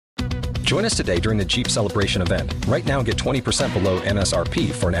Join us today during the Jeep Celebration event. Right now, get 20% below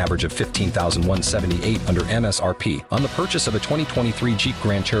MSRP for an average of $15,178 under MSRP on the purchase of a 2023 Jeep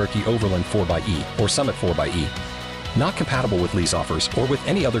Grand Cherokee Overland 4xE or Summit 4xE. Not compatible with lease offers or with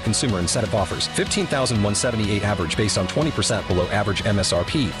any other consumer incentive offers. $15,178 average based on 20% below average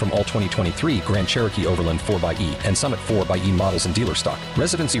MSRP from all 2023 Grand Cherokee Overland 4xE and Summit 4xE models in dealer stock.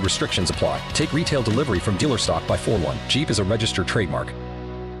 Residency restrictions apply. Take retail delivery from dealer stock by 4/1. Jeep is a registered trademark.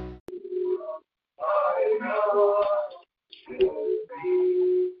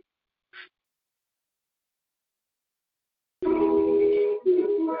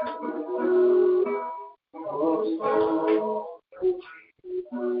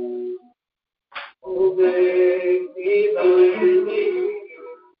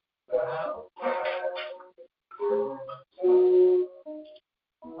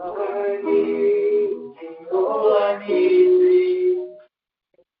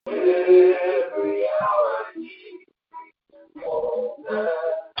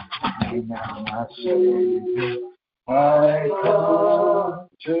 I come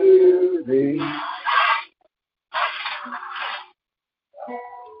to thee.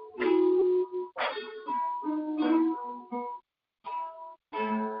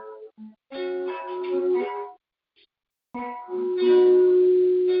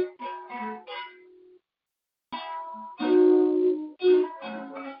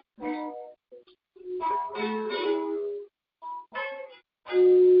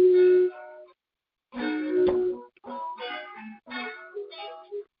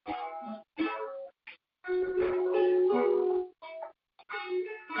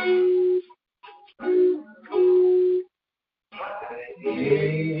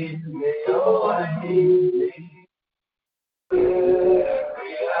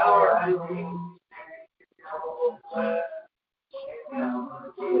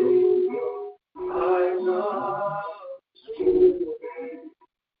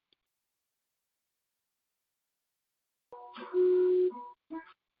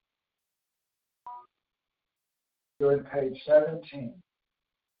 Good, page 17.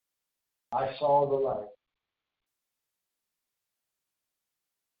 I saw the light.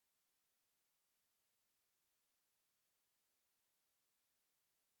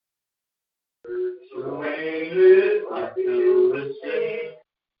 Persuaded I feel the same.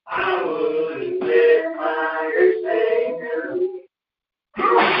 I wouldn't get higher Savior.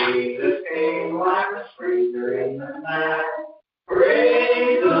 Jesus came like a stranger in the night.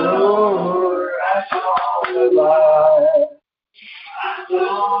 Praise the Lord, I saw the light. I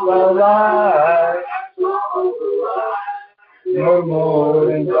saw the light. I saw the light. No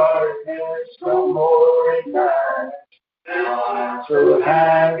more in darkness, no more in night. Now I'm so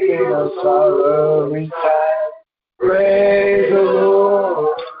happy, no sorrow inside. Praise the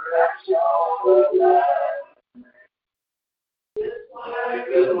Lord, I saw the light. Like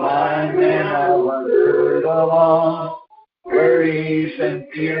a blind man I wandered along. Worries and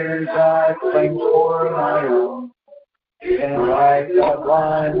fears I claimed for my own. And like a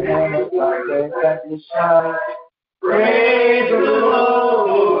blind man I darted at his side. Praise the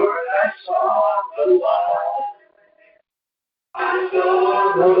Lord, I saw the light. I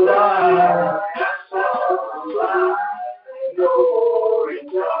saw the light, I saw the light. No more in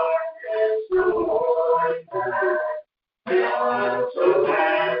darkness, no more in night. Now I'm so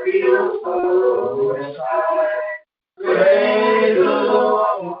happy, no sorrow inside. Praise the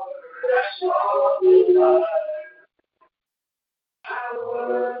Lord, I saw the light. I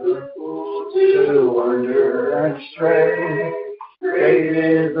was a fool to wander and stray. Great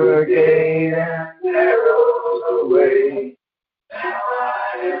is the gate and narrow the way. Now I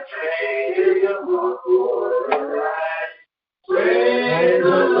have traded the wrong for the right. Praise the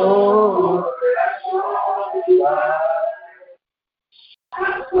Lord, I saw the light. I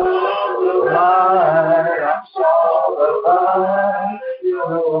saw the light, I saw the light. No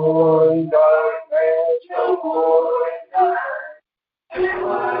more in darkness, no more in night. Now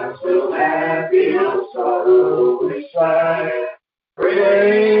I'm so happy, no sorrow inside.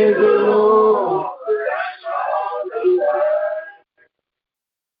 Praise the Lord, I saw the light.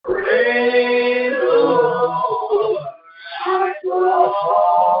 Praise the Lord, I saw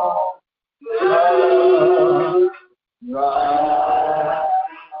the light.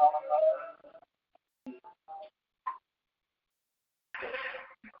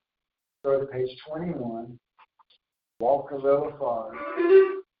 Go to page 21. Walk a little farther.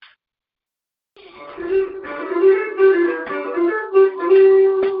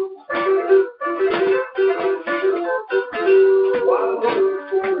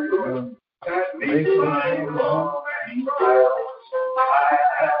 That makes my long and I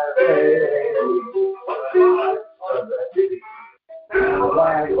have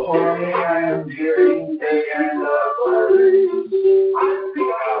Like morning and during day and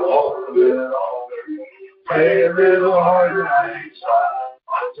walk a little, pray a little harder, and stop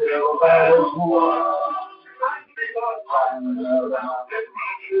until the battle's won.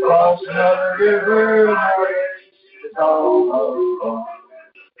 Cross another river, and our race is almost gone.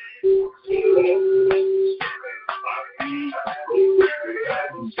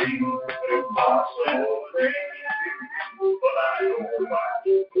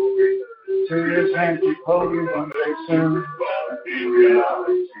 To this empty podium one day soon,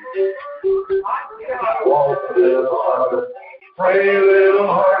 walk a little harder, pray a little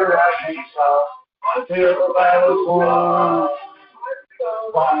harder, I can't stop until the battle's won.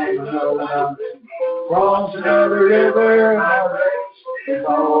 Find another mountain, cross another river, and our race is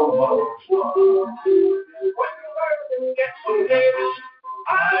almost won. I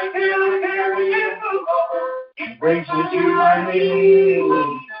cannot carry it alone. It brings me to my knees.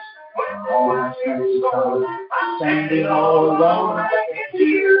 All my strength is gone. I'm standing all alone. I can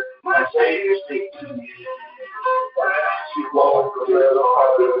hear my Savior speak to me. You walk a little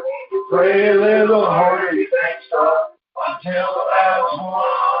harder, pray a little harder. You can't stop until the battle's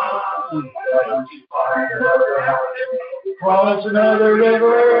won. Don't you find another mountain, cross another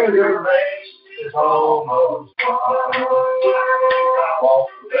river. Your race is almost won. Walk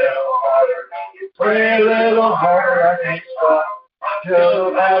a little harder, pray a little harder. I can't stop until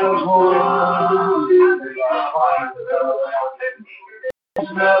the battle's won.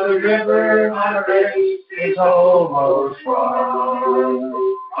 Another river, my race is almost won.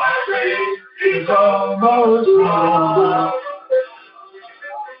 My race is almost won.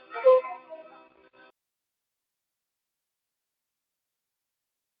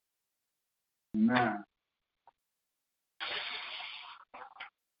 Amen.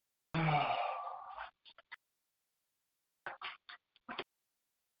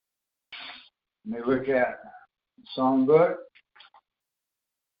 Let me look at the songbook.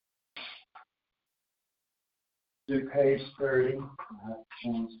 To page 30. I have a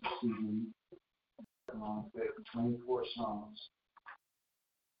chance to see them. Come on, 24 songs.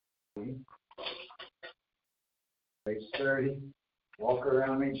 Page 30. Walk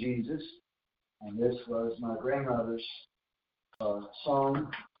Around Me, Jesus. And this was my grandmother's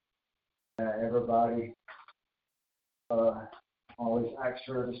song that everybody always asked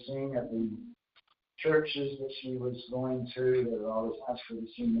her to sing at the churches that she was going to. They would always ask her to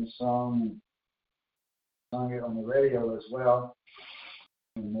sing this song, and sung it on the radio as well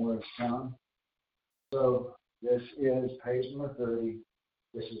in Morristown. So this is page number 30.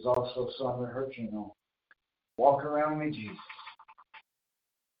 This is also sung at her funeral. Walk Around Me, Jesus.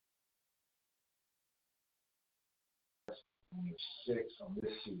 Number 6 on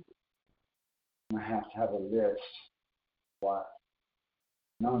this sheet. I have to have a list what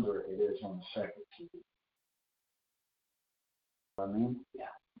number it is on the second sheet. I mean?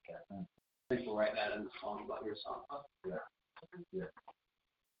 Yeah. Okay. I think we'll write that in the song about your song. Huh? Yeah. Yeah.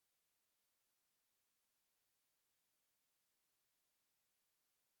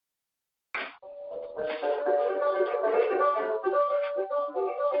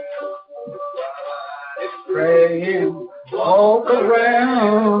 Praying, walk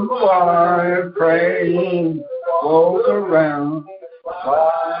around, while praying, walk around,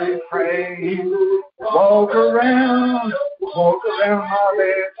 while praying, walk around my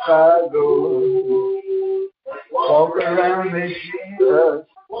bedside door. Walk around me, Jesus,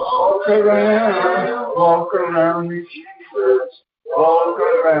 walk around me, Jesus, walk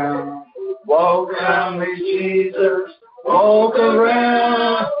around me, Jesus, walk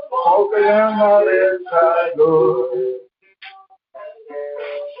around my bedside door.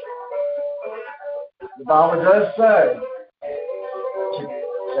 The Bible does say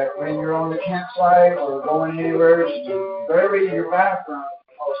that when you're on the campsite or going anywhere, to bury your bathroom,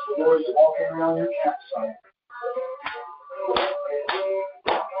 because the Lord's walking around your campsite.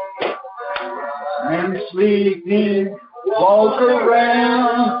 I'm sleeping, walk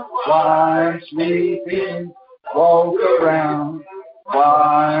around. While I'm sleeping, walk around. While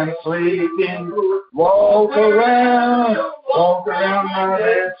I'm sleeping, walk around my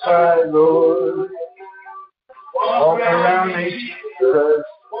bedside, Lord. Walk around me, Jesus.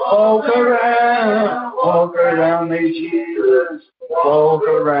 Walk around me, Jesus. Walk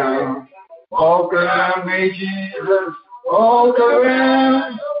around me, Jesus. Walk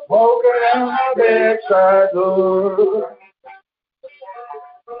around my bedside, Lord.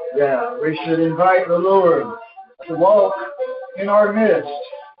 Yeah, we should invite the Lord to walk in our midst,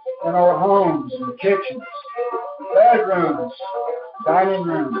 in our homes and kitchens, bedrooms, dining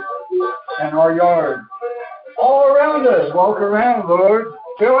rooms, and our yard. All around us. Walk around, Lord.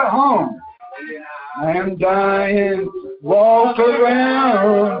 Feel at home. I am dying. Walk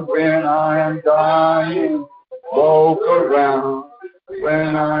around when I am dying. Walk around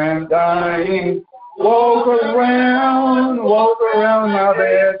when I am dying. Walk around my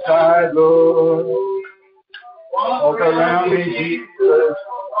bedside, Lord. Walk around me, Jesus.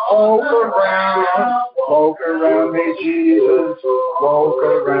 Walk around me, Jesus.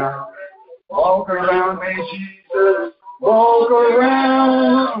 Walk around me, Jesus. Walk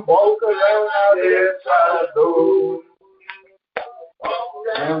around my bedside, Lord. Walk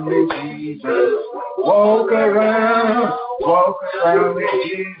around me, Jesus. Walk around me,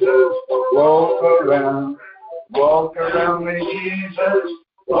 Jesus. Walk around me, Jesus.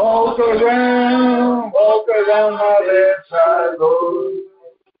 Walk around my bedside, Lord.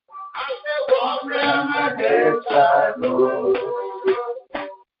 Walk around my bedside, Lord.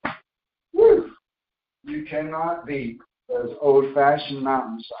 Woo. You cannot beat those old-fashioned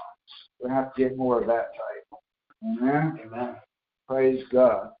mountain songs. We have to get more of that type. Amen? Amen. Praise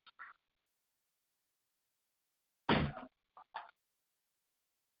God.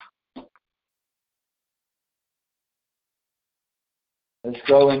 Let's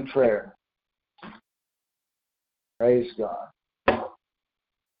go in prayer. Praise God.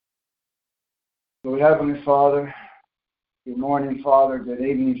 Lord Heavenly Father, good morning, Father. Good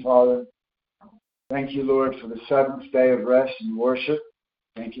evening, Father. Thank you, Lord, for the seventh day of rest and worship.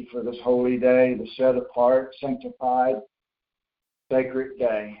 Thank you for this holy day, the set apart, sanctified, sacred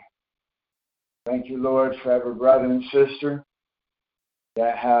day. Thank you, Lord, for every brother and sister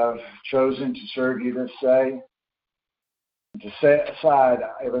that have chosen to serve you this day, and to set aside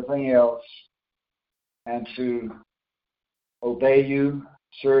everything else and to obey you,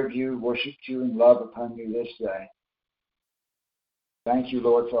 serve you, worship you, and love upon you this day. Thank you,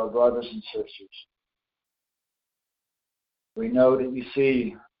 Lord, for our brothers and sisters. We know that you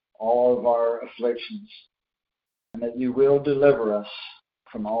see all of our afflictions and that you will deliver us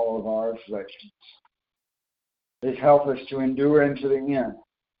from all of our afflictions. Please help us to endure into the end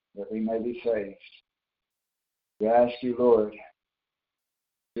that we may be saved. We ask you, Lord,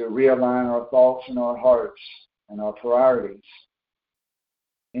 to realign our thoughts and our hearts and our priorities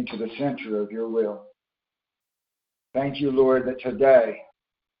into the center of your will. Thank you, Lord, that today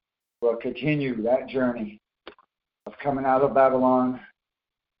we'll continue that journey of coming out of Babylon,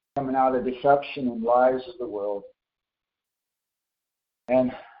 coming out of deception and lies of the world,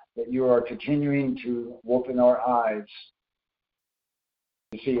 and that you are continuing to open our eyes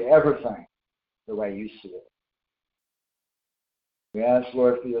to see everything the way you see it. We ask,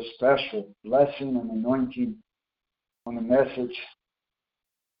 Lord, for your special blessing and anointing on the message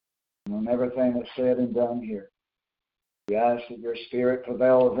and on everything that's said and done here. We ask that your Spirit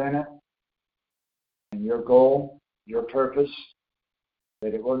prevails in it, and your goal, your purpose,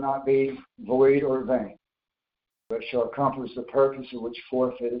 that it will not be void or vain, but shall accomplish the purpose of which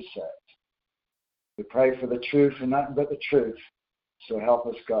forth it is set. We pray for the truth and nothing but the truth, so help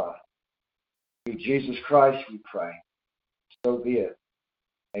us, God. Through Jesus Christ we pray. So be it.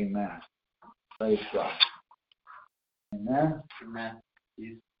 Amen. Praise God. Amen. Amen.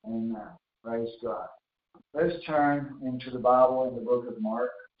 Amen. Praise God. Let's turn into the Bible in the book of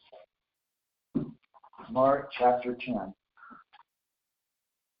Mark. Mark chapter 10.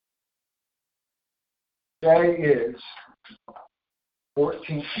 Today is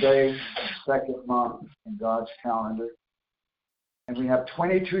 14th day, second month in God's calendar. And we have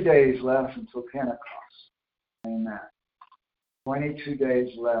 22 days left until Pentecost. Amen. 22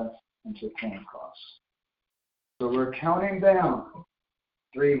 days left until Pentecost. So we're counting down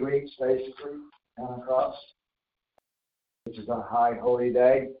 3 weeks, basically, Pentecost, which is a high holy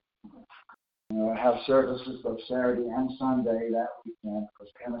day. I have services both Saturday and Sunday that weekend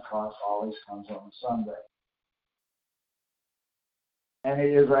because Pentecost always comes on a Sunday. And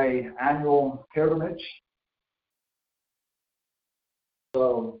it is an annual pilgrimage.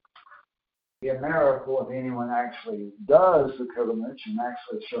 So it'd be a miracle if anyone actually does the pilgrimage and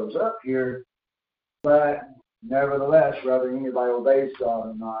actually shows up here. But nevertheless, whether anybody obeys God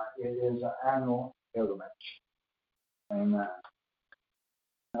or not, it is an annual pilgrimage. Amen.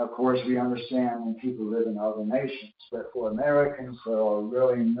 Now, of course, we understand when people live in other nations, but for Americans, there are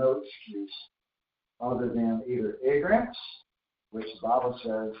really no excuse other than either ignorance, which the Bible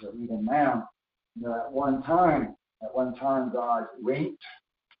says that even now, at one time God winked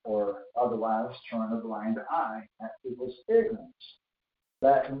or otherwise turned a blind eye at people's ignorance.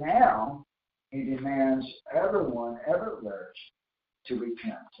 But now he demands everyone everywhere to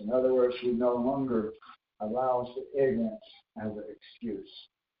repent. In other words, he no longer allows the ignorance as an excuse.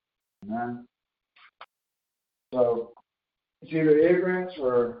 Amen. So it's either ignorance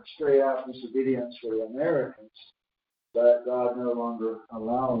or straight out disobedience for the Americans. But God no longer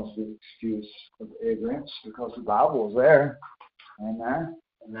allows the excuse of ignorance because the Bible is there. Amen.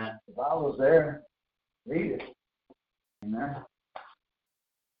 Amen. The Bible is there. Read it. Amen.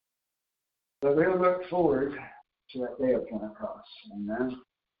 So we'll look forward to that day of Pentecost. Amen.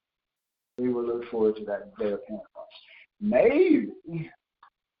 We will look forward to that day of Pentecost. Maybe we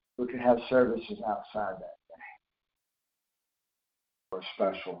could have services outside that day. Or a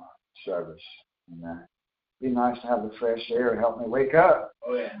special service. Amen. Be nice to have the fresh air help me wake up.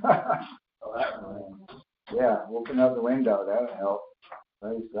 Oh, yeah. Oh, that one. Yeah, open up the window. That would help.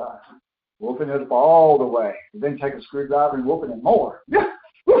 Praise God. Open it up all the way. Then take a screwdriver and open it more. Yeah.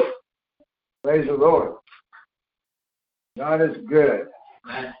 Praise the Lord. God is good.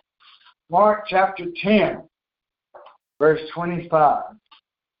 Mark chapter 10, verse 25.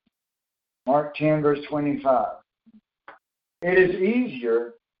 Mark 10, verse 25. It is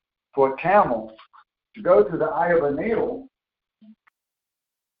easier for a camel to go through the eye of a needle.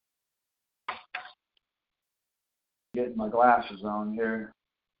 Getting my glasses on here.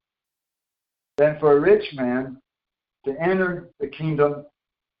 Than for a rich man to enter the kingdom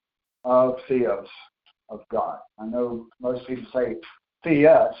of Theos, of God. I know most people say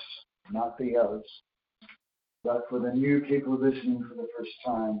Theos, not Theos. But for the new people listening for the first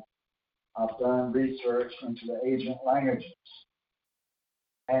time, I've done research into the ancient languages.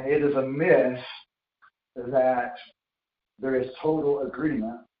 And it is a myth that there is total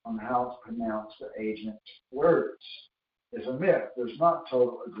agreement on how to pronounce the ancient words. It's a myth. There's not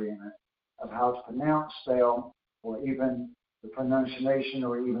total agreement of how to pronounce, spell, or even the pronunciation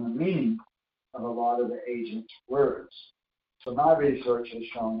or even the meaning of a lot of the ancient words. So my research has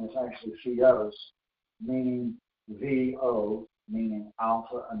shown it's actually Theos, meaning V-O, meaning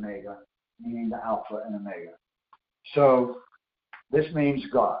Alpha, Omega, meaning the Alpha and Omega. So this means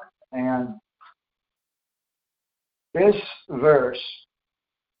God. And this verse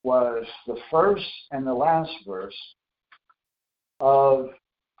was the first and the last verse of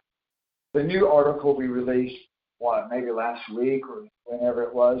the new article we released, maybe last week or whenever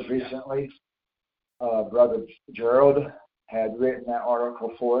it was recently. Brother Gerald had written that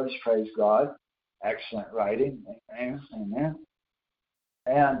article for us, praise God. Excellent writing. Amen. Amen.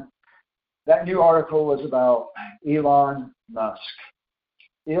 And that new article was about Elon Musk.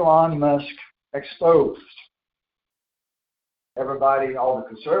 Elon Musk exposed. Everybody, all the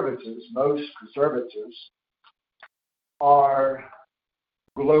conservatives, most conservatives, are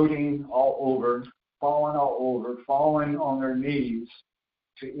gloating all over, falling on their knees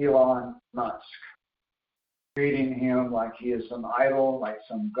to Elon Musk, treating him like he is some idol, like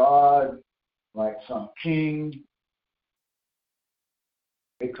some god, like some king,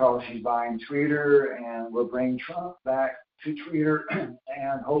 because he's buying Twitter and will bring Trump back to Twitter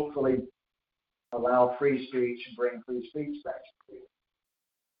and hopefully allow free speech and bring free speech back to Twitter.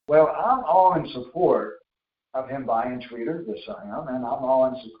 Well, I'm all in support of him buying Twitter, yes I am, and I'm all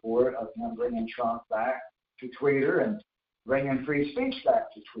in support of him bringing Trump back to Twitter and bringing free speech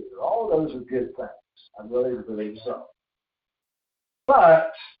back to Twitter. All those are good things. I really believe so.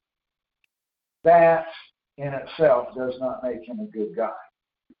 But that in itself does not make him a good guy.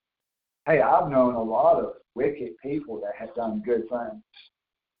 Hey, I've known a lot of wicked people that have done good things.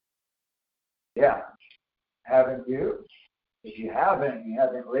 Yeah. Haven't you? If you haven't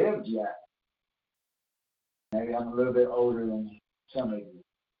lived yet. Maybe I'm a little bit older than some of you.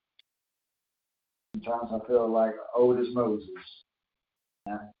 Sometimes I feel like old as Moses.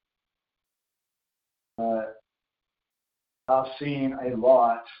 Yeah. I've seen a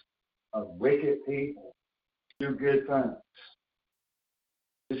lot of wicked people do good things.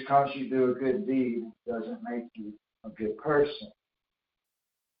 Just because you do a good deed doesn't make you a good person.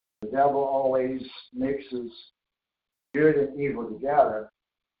 The devil always mixes good and evil together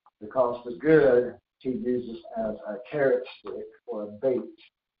because the good he uses as a carrot stick or a bait,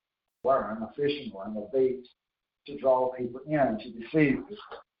 worm, a fishing worm, a bait to draw people in, to deceive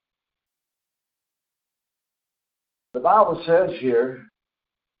people. The Bible says here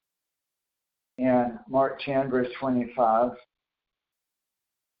in Mark 10, verse 25,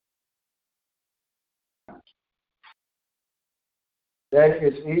 that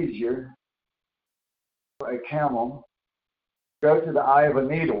it's easier for a camel to go to the eye of a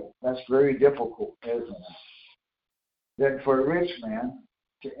needle. That's very difficult, isn't it? Than for a rich man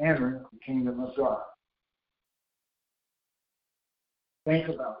to enter the kingdom of God. Think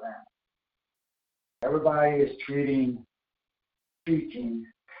about that. Everybody is teaching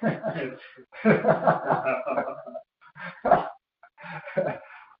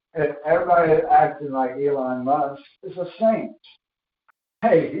Everybody acting like Elon Musk is a saint.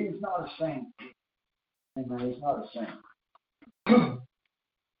 Hey, he's not a saint. Amen. He's not a saint.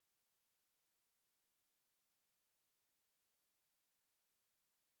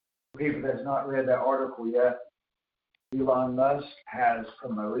 People that's not read that article yet, Elon Musk has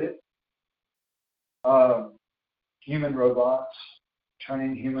promoted human robots,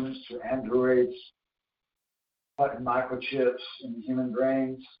 turning humans to androids, putting microchips in human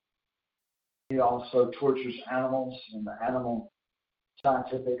brains. He also tortures animals in the animal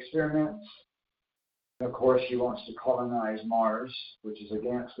scientific experiments. And of course, he wants to colonize Mars, which is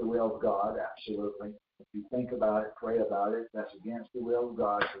against the will of God, absolutely. If you think about it, pray about it, that's against the will of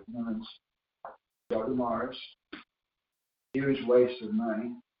God for humans to go to Mars. Huge waste of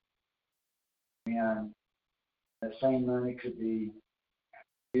money. And that same money could be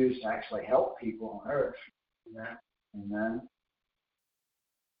used to actually help people on Earth. Amen. Amen.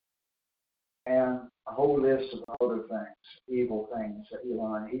 And a whole list of other things, evil things that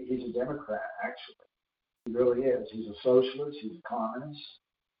Elon, he's a Democrat, actually. He really is. He's a socialist. He's a communist.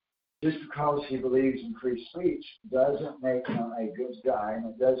 Just because he believes in free speech doesn't make him a good guy, and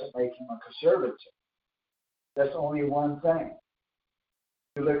it doesn't make him a conservative. That's only one thing.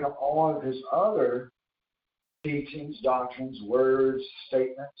 You look at all of his other teachings, doctrines, words,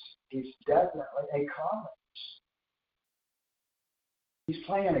 statements, he's definitely a communist. He's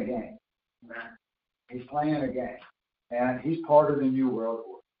playing a game. He's playing a game. And he's part of the New World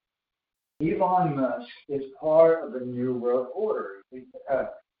Order. Elon Musk is part of the New World Order.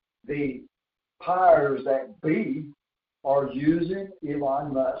 The powers that be are using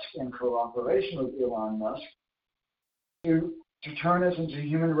Elon Musk in cooperation with Elon Musk to turn us into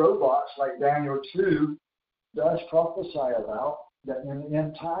human robots, like Daniel 2 does prophesy about, that in the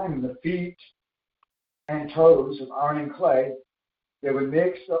end time, the feet and toes of iron and clay, they would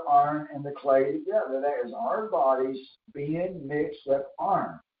mix the iron and the clay together. That is our bodies being mixed with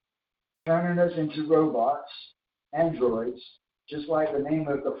iron, turning us into robots, androids, just like the name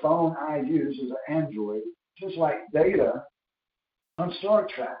of the phone I use is an Android, just like Data on Star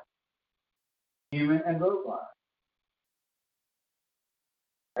Trek, human and robot.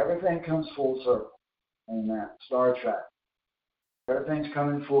 Everything comes full circle. Amen. Star Trek. Everything's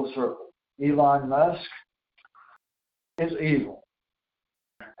coming full circle. Elon Musk is evil.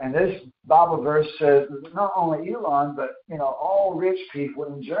 And this Bible verse says not only Elon, but all rich people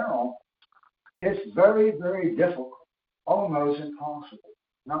in general, it's very, very difficult, almost impossible.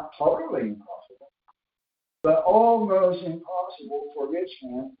 Not totally impossible, but almost impossible for a rich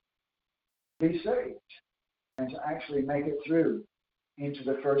man to be saved and to actually make it through into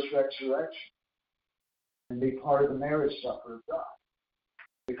the first resurrection and be part of the marriage supper of God.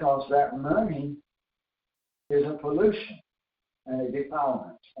 Because that money is a pollution and a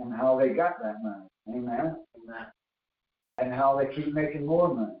defilement, and how they got that money. Amen? Amen. And how they keep making more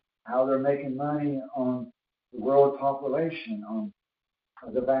money. How they're making money on the world population, on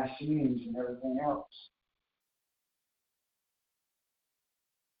the vaccines and everything else.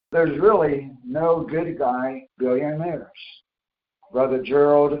 There's really no good guy billionaires. Brother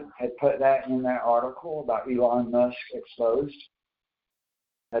Gerald had put that in that article about Elon Musk exposed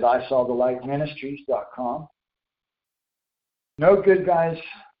at ISawTheLightMinistries.com. No good guys,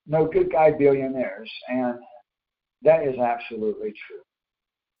 no good guy billionaires, and that is absolutely true.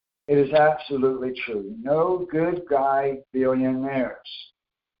 It is absolutely true. No good guy billionaires.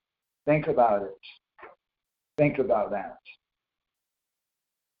 Think about it. Think about that.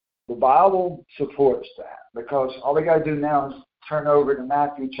 The Bible supports that, because all we got to do now is turn over to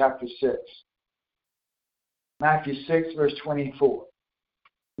Matthew chapter 6. Matthew 6, verse 24.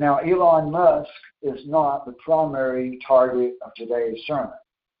 Now, Elon Musk is not the primary target of today's sermon.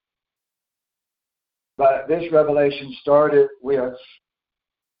 But this revelation started with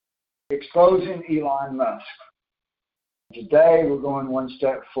exposing Elon Musk. Today, we're going one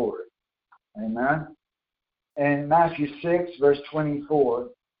step forward. Amen? In Matthew 6, verse 24,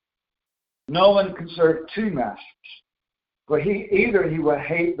 no one can serve two masters. For either he will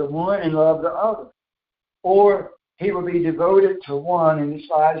hate the one and love the other, or he will be devoted to one and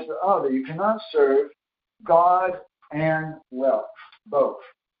despise the other. You cannot serve God and wealth, both,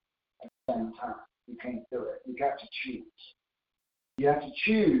 at the same time. You can't do it. You got to choose. You have to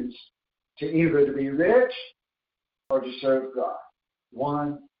choose to either to be rich or to serve God.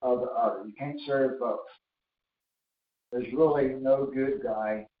 One or the other. You can't serve both. There's really no good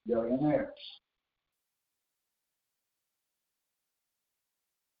guy billionaires.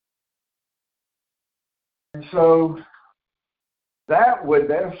 And so that would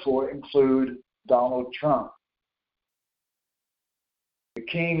therefore include Donald Trump, the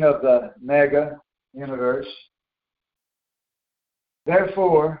king of the mega universe.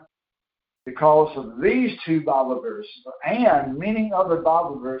 Therefore, because of these two Bible verses and many other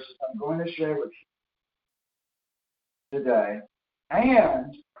Bible verses I'm going to share with you today,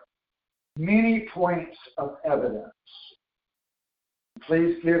 and many points of evidence.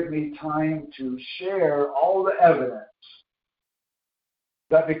 Please give me time to share all the evidence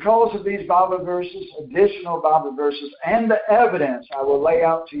that because of these Bible verses, additional Bible verses, and the evidence I will lay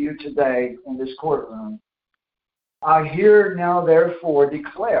out to you today in this courtroom, I here now therefore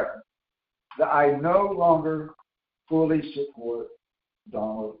declare that I no longer fully support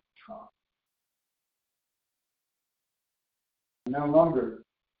Donald Trump. I no longer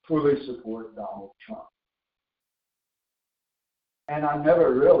fully support Donald Trump. And I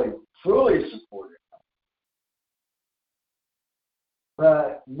never really fully supported him.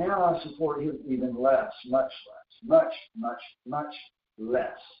 But now I support him even less, much less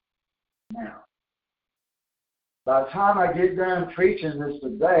now. By the time I get done preaching this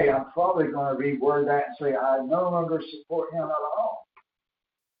today, I'm probably going to reword that and say I no longer support him at all.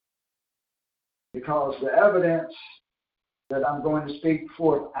 Because the evidence that I'm going to speak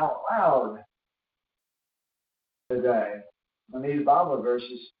forth out loud today on these Bible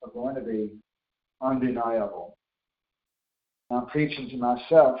verses are going to be undeniable. I'm preaching to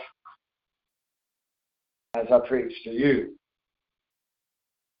myself as I preach to you.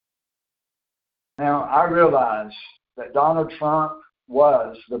 Now, I realize that Donald Trump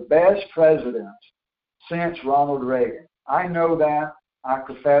was the best president since Ronald Reagan. I know that. I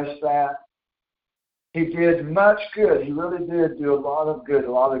profess that. He did much good. He really did do a lot of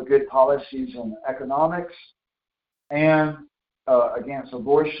good policies in economics and against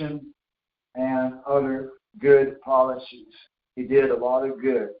abortion and other good policies. He did a lot of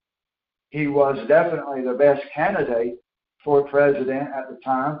good. He was definitely the best candidate for president at the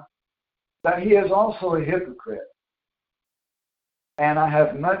time, but he is also a hypocrite. And I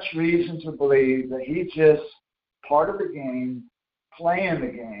have much reason to believe that he's just part of the game, playing the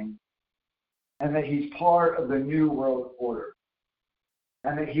game, and that he's part of the New World Order,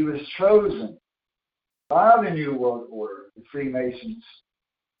 and that he was chosen by the New World Order, the Freemasons,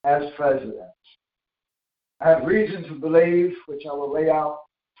 as president. I have reason to believe, which I will lay out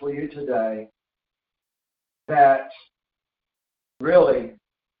for you today, that really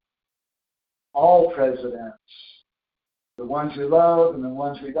all presidents, the ones we love and the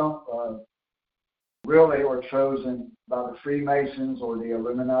ones we don't love, really are chosen by the Freemasons or the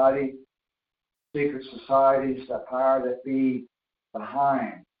Illuminati, secret societies, the power that be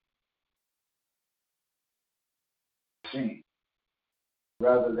behind the scene,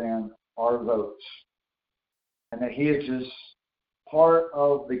 rather than our votes. And that he is just part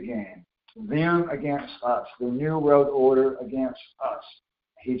of the game. Them against us. The New World Order against us.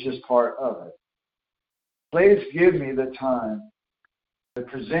 He's just part of it. Please give me the time to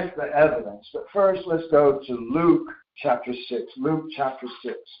present the evidence. But first, let's go to Luke chapter 6. Luke chapter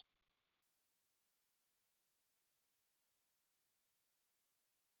 6.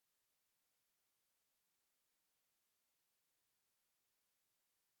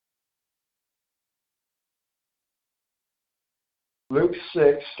 Luke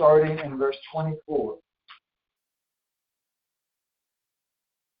 6, starting in verse 24.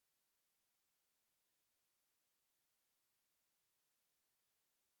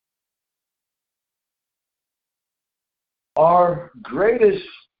 Our greatest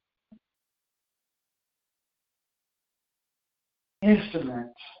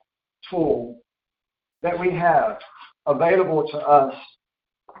instrument, tool that we have available to us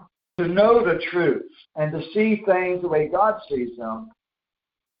to know the truth and to see things the way God sees them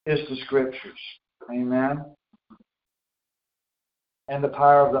is the Scriptures. Amen. And the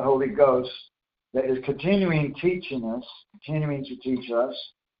power of the Holy Ghost that is continuing to teach us,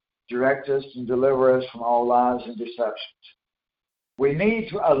 direct us, and deliver us from all lies and deceptions. We need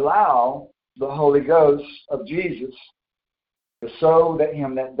to allow the Holy Ghost of Jesus, the soul that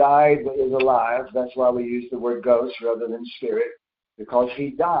him that died but is alive. That's why we use the word ghost rather than spirit, because he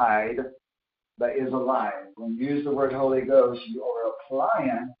died but is alive. When you use the word Holy Ghost, you are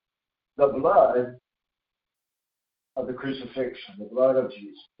applying the blood of the crucifixion, the blood of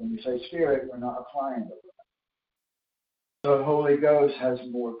Jesus. When you say spirit, we're not applying the blood. The Holy Ghost has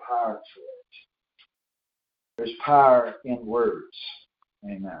more power to it. There's power in words.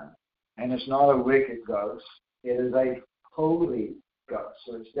 Amen. And it's not a wicked ghost. It is a Holy Ghost.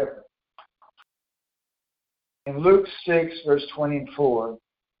 So it's different. In Luke 6, verse 24,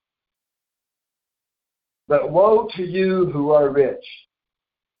 but woe to you who are rich,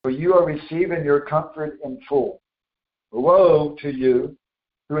 for you are receiving your comfort in full. Woe to you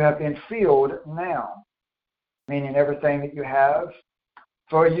who have been filled now, meaning everything that you have.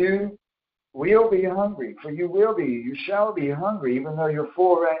 For you will be hungry, you shall be hungry, even though you're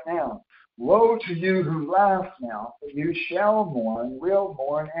full right now. Woe to you who laugh now, for you shall mourn, will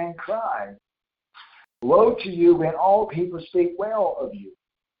mourn and cry. Woe to you when all people speak well of you,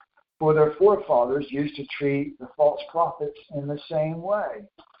 for their forefathers used to treat the false prophets in the same way.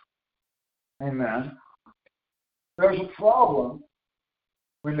 Amen. There's a problem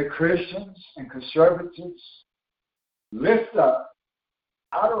when the Christians and conservatives lift up,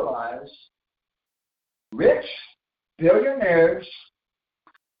 idolize rich billionaires,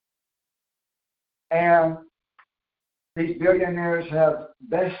 and these billionaires have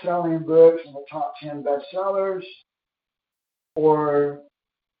best-selling books in the top 10 bestsellers, or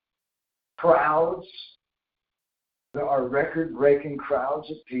crowds that are record-breaking crowds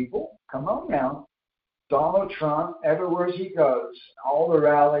of people. Come on now. Donald Trump, everywhere he goes, all the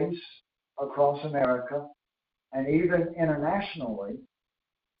rallies across America, and even internationally,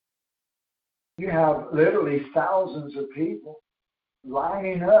 you have literally thousands of people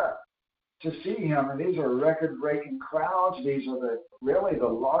lining up to see him. And these are record-breaking crowds. These are really the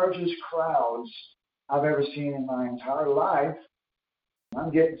largest crowds I've ever seen in my entire life.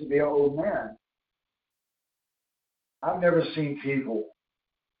 I'm getting to be an old man. I've never seen people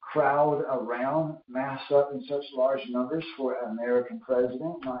crowd around, mass up in such large numbers for an American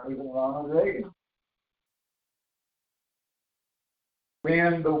president, not even Ronald Reagan.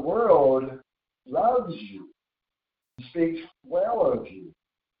 When the world loves you, speaks well of you,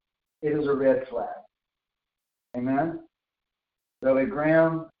 it is a red flag. Amen? Billy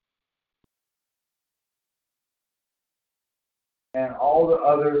Graham and all the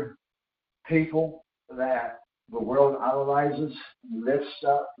other people that the world idolizes, lifts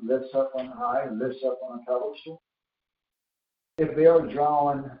up on high, lifts up on a pedestal. If they are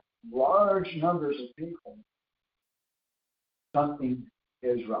drawing large numbers of people, something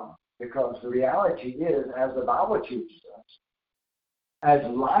is wrong. Because the reality is, as the Bible teaches us, as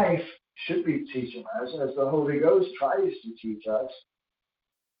life should be teaching us, as the Holy Ghost tries to teach us,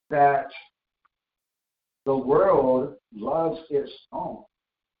 that the world loves its own.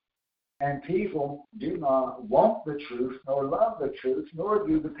 And people do not want the truth, nor love the truth, nor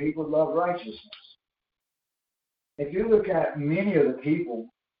do the people love righteousness. If you look at many of the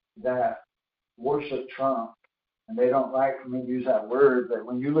people that worship Trump, and they don't like for me to use that word, but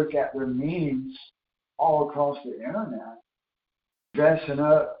when you look at their memes all across the internet, dressing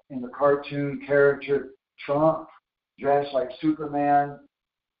up in the cartoon character Trump, dressed like Superman,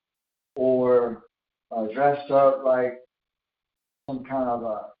 or dressed up like some kind of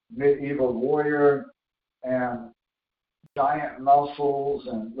a medieval warrior, and giant muscles,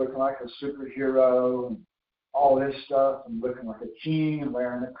 and looking like a superhero, and all this stuff, and looking like a king, and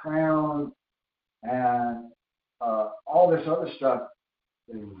wearing a crown, and all this other stuff,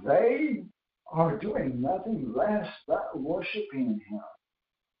 they are doing nothing less but worshiping him,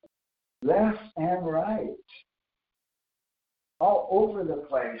 left and right, all over the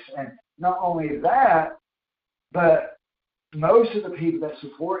place. And not only that, but most of the people that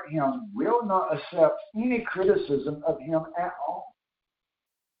support him will not accept any criticism of him at all.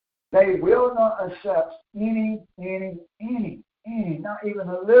 They will not accept any, not even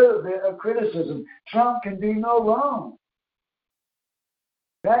a little bit of criticism. Trump can do no wrong.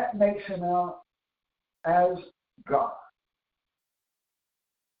 That makes him out as God.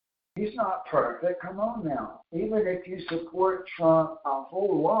 He's not perfect. Come on now. Even if you support Trump a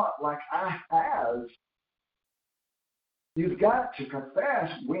whole lot like I have, you've got to confess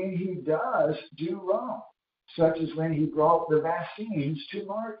when he does do wrong, such as when he brought the vaccines to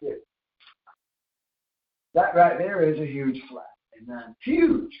market. That right there is a huge flag. Amen.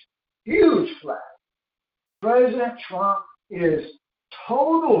 Huge flag. President Trump is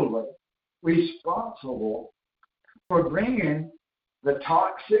totally responsible for bringing the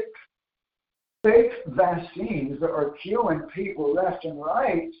toxic, fake vaccines that are killing people left and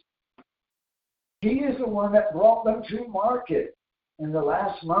right. He is the one that brought them to market. In the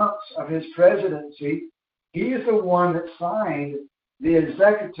last months of his presidency, he is the one that signed the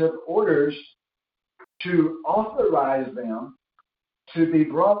executive orders to authorize them to be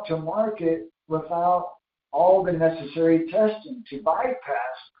brought to market without all the necessary testing, to bypass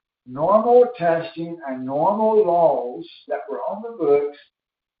normal testing and normal laws that were on the books.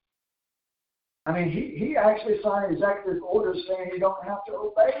 I mean, he actually signed executive orders saying you don't have to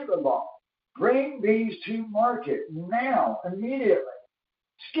obey the law. Bring these to market now, immediately.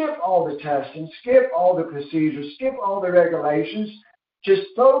 Skip all the testing, skip all the procedures, skip all the regulations. Just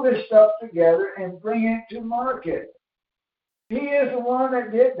throw this stuff together and bring it to market. He is the one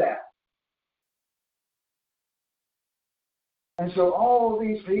that did that. And so all of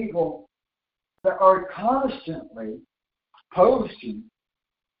these people that are constantly posting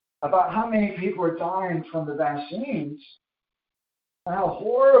about how many people are dying from the vaccines, and how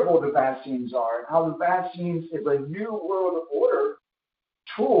horrible the vaccines are, and how the vaccines is a new world order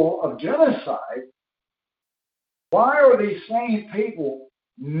tool of genocide, why are these same people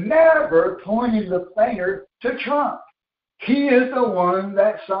never pointing the finger to Trump? He is the one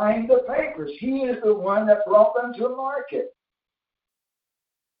that signed the papers. He is the one that brought them to market.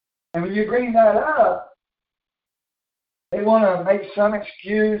 And when you bring that up, they want to make some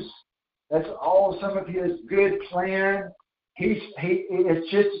excuse. That's all some of his good plan.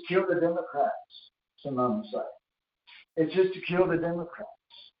 It's just to kill the Democrats, some of them say. It's just to kill the Democrats.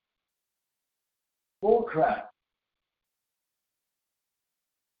 Bull crap.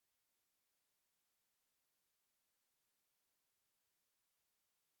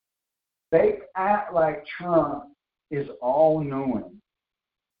 They act like Trump is all-knowing.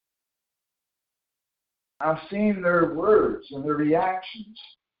 I've seen their words and their reactions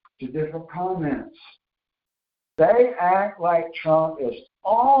to different comments. They act like Trump is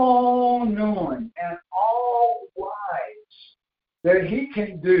all-knowing and all-wise, that he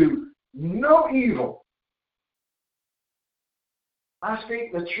can do no evil. I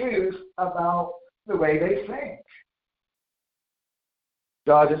speak the truth about the way they think.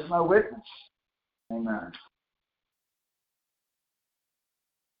 God is my witness. Amen.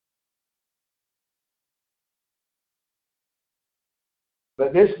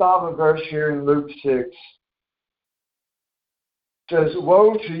 But this Bible verse here in Luke 6 says,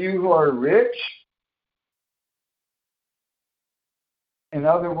 "Woe to you who are rich." In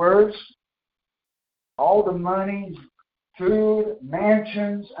other words, all the money, food,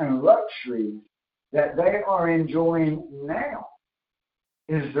 mansions, and luxury that they are enjoying now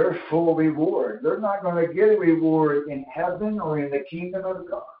is their full reward. They're not going to get a reward in heaven or in the kingdom of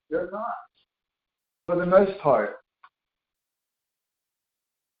God. They're not, for the most part.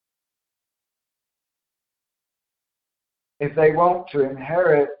 If they want to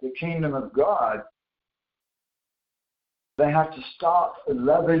inherit the kingdom of God, they have to stop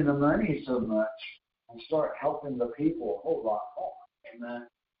loving the money so much and start helping the people a whole lot more. Amen.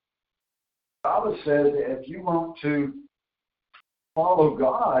 The Bible says that if you want to follow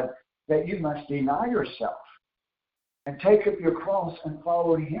God, that you must deny yourself and take up your cross and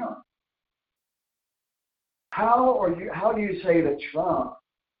follow Him. How do you say that Trump,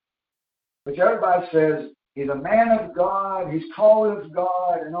 which everybody says he's a man of God, he's called of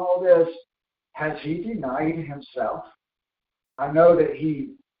God, and all this, has he denied himself? I know that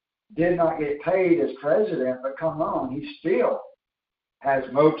he did not get paid as president, but come on, he still has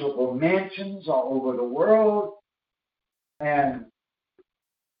multiple mansions all over the world and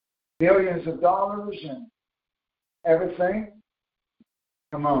billions of dollars and everything.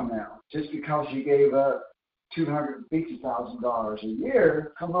 Come on now. Just because you gave up $250,000 a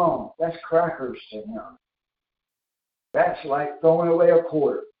year, come on, that's crackers to him. That's like throwing away a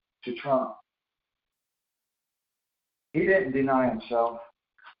quarter to Trump. He didn't deny himself.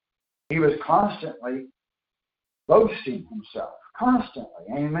 He was constantly boasting himself. Constantly.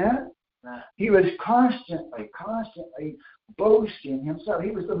 Amen? He was constantly boasting himself.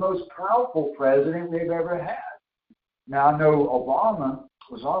 He was the most proudful president we've ever had. Now, I know Obama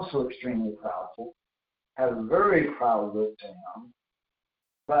was also extremely proudful, had a very proud look to him.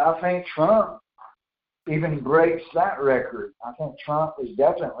 But I think Trump even breaks that record. I think Trump is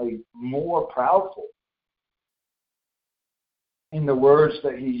definitely more proudful in the words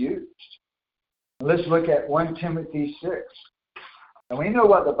that he used. Let's look at 1 Timothy 6. And we know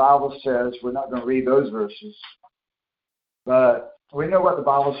what the Bible says. We're not going to read those verses. But we know what the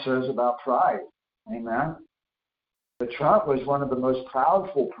Bible says about pride. Amen. But Trump was one of the most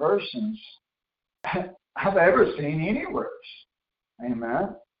proudful persons I've ever seen anywhere.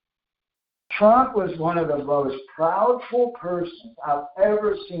 Amen. Trump was one of the most proudful persons I've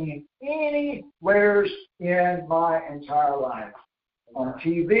ever seen anywhere in my entire life. On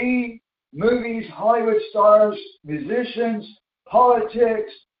TV, movies, Hollywood stars, musicians,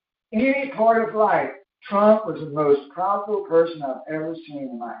 politics, any part of life, Trump was the most proudful person I've ever seen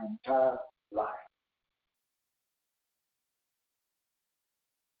in my entire life.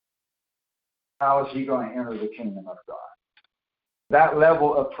 How is he going to enter the kingdom of God? That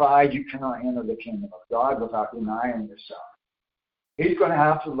level of pride, you cannot enter the kingdom of God without denying yourself. He's going to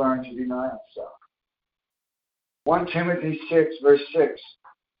have to learn to deny himself. 1 Timothy 6, verse 6.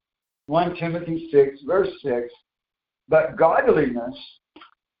 1 Timothy 6, verse 6. But godliness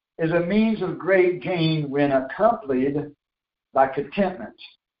is a means of great gain when accompanied by contentment.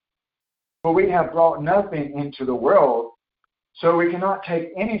 For we have brought nothing into the world, so we cannot take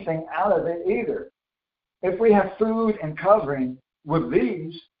anything out of it either. If we have food and covering, with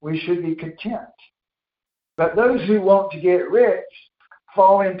these we should be content. But those who want to get rich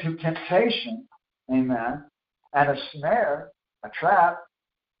fall into temptation, amen, and a snare, a trap,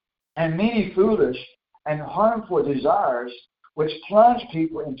 and many foolish and harmful desires which plunge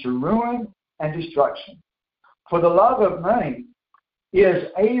people into ruin and destruction. For the love of money is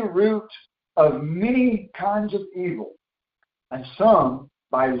a root of many kinds of evil, and some,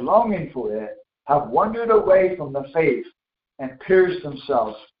 by longing for it, have wandered away from the faith and pierced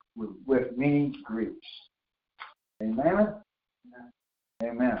themselves with many griefs. Amen?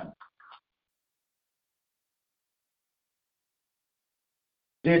 Amen.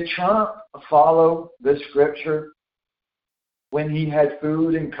 Did Trump follow this scripture when he had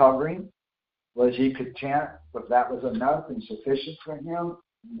food and covering? Was he content if that was enough and sufficient for him?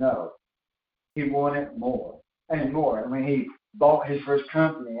 No. He wanted more and more. And when he bought his first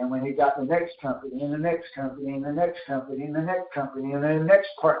company, and when he got the next company, and the next company, and the next company, and the next company, and the next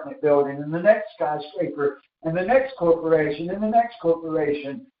apartment building, and the next skyscraper, and the next corporation, and the next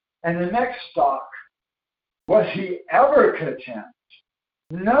corporation, and the next stock, was he ever content?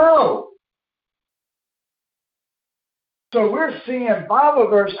 No. So we're seeing Bible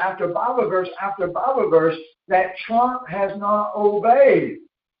verse after Bible verse after Bible verse that Trump has not obeyed.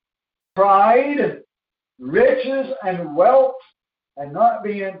 Pride, riches, and wealth, and not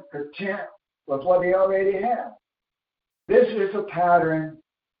being content with what he already had. This is a pattern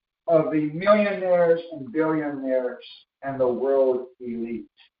of the millionaires and billionaires and the world elite.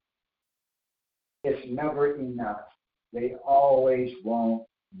 It's never enough. They always want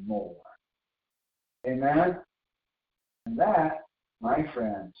more. Amen? And that, my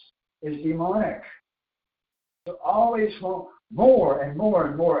friends, is demonic. To always want more and more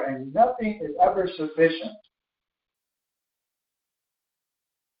and more, and nothing is ever sufficient.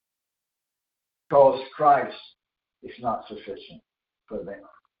 Because Christ is not sufficient for them.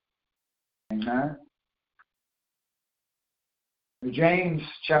 Amen? James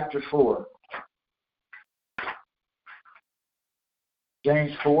chapter 4.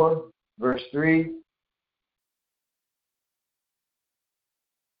 James 4, verse 3.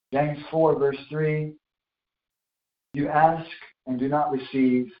 James 4, verse 3. You ask and do not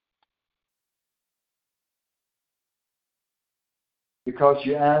receive, because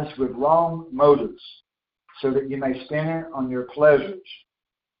you ask with wrong motives, so that you may spend it on your pleasures.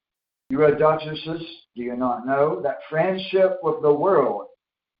 You adulteresses, do you not know that friendship with the world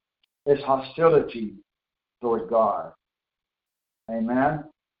is hostility toward God? Amen?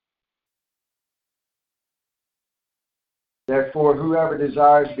 Therefore, whoever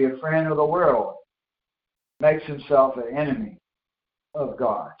desires to be a friend of the world makes himself an enemy of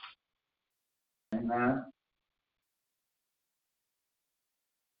God. Amen?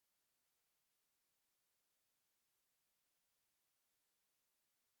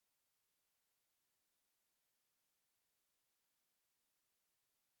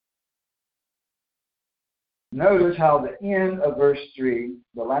 Notice how the end of verse 3,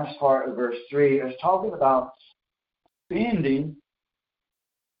 the last part of verse 3, is talking about spending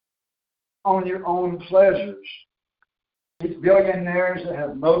on your own pleasures. These billionaires that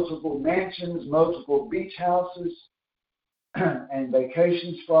have multiple mansions, multiple beach houses, and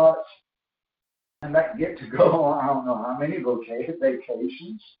vacation spots, and that get to go on, I don't know how many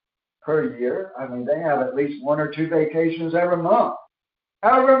vacations per year. I mean, they have at least 1 or 2 vacations every month.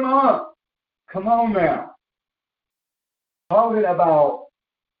 Every month. Come on now. Talking about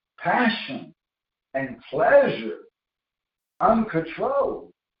passion and pleasure,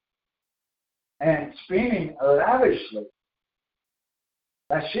 uncontrolled, and spending lavishly,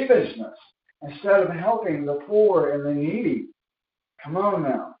 lasciviousness, instead of helping the poor and the needy. Come on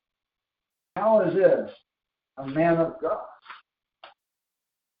now. How is this a man of God?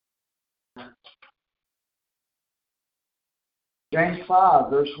 James 5,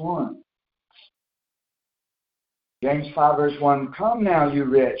 verse 1. James 5, verse 1. Come now, you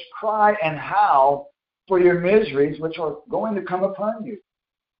rich, cry and howl for your miseries which are going to come upon you.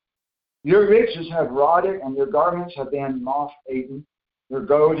 Your riches have rotted, and your garments have been moth-eaten. Your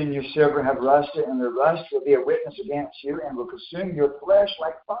gold and your silver have rusted, and the rust will be a witness against you and will consume your flesh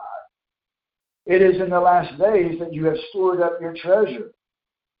like fire. It is in the last days that you have stored up your treasure.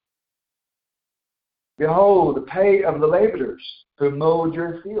 Behold, the pay of the laborers who mowed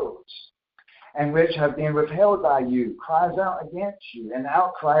your fields, and which have been withheld by you, cries out against you. And the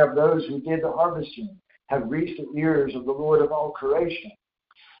outcry of those who did the harvesting have reached the ears of the Lord of all creation.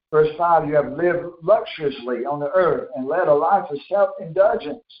 Verse 5, you have lived luxuriously on the earth and led a life of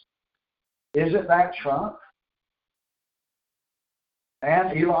self-indulgence. Isn't that Trump?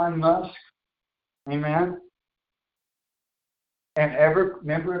 And Elon Musk? Amen? And every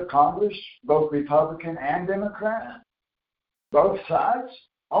member of Congress, both Republican and Democrat? Both sides?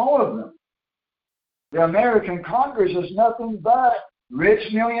 All of them. The American Congress is nothing but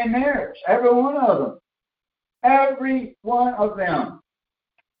rich millionaires. Every one of them. Every one of them.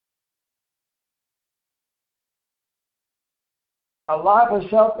 A life of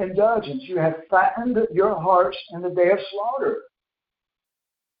self-indulgence. You have fattened your hearts in the day of slaughter.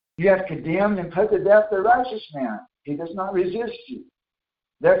 You have condemned and put to death the righteous man. He does not resist you.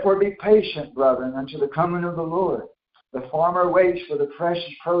 Therefore be patient, brethren, unto the coming of the Lord. The farmer waits for the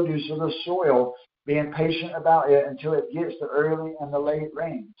precious produce of the soil, being patient about it until it gets the early and the late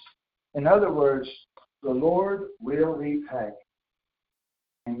rains. In other words, the Lord will repay.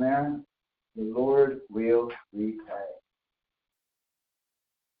 Amen? The Lord will repay.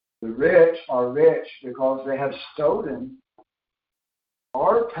 The rich are rich because they have stolen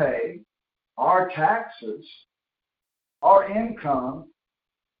our pay, our taxes, our income,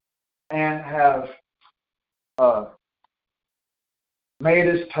 and have made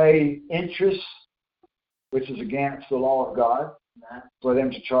us pay interest, which is against the law of God, for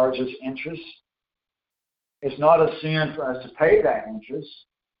them to charge us interest. It's not a sin for us to pay that interest,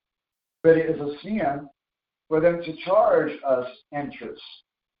 but it is a sin for them to charge us interest.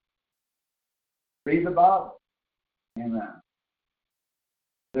 Read the Bible. Amen.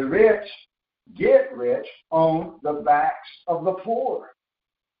 The rich get rich on the backs of the poor.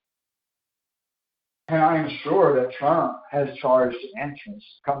 And I am sure that Trump has charged interest.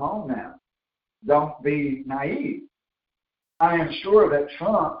 Come on now. Don't be naive. I am sure that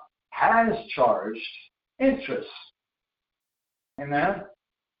Trump has charged interest. Amen?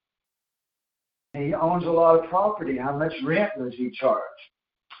 He owns a lot of property. How much rent does he charge?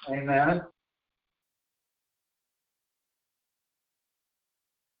 Amen?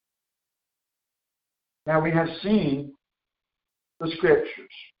 Now we have seen the Scriptures.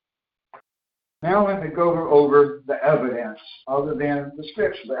 Now let me go over the evidence other than the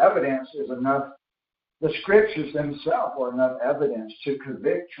Scripture. The evidence is enough. The Scriptures themselves are enough evidence to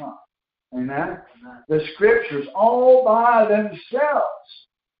convict Trump. Amen? The Scriptures all by themselves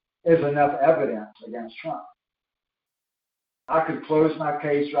is enough evidence against Trump. I could close my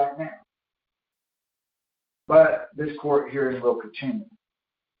case right now. But this court hearing will continue.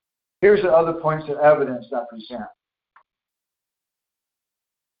 Here's the other points of evidence I present.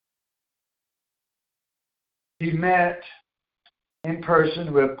 He met in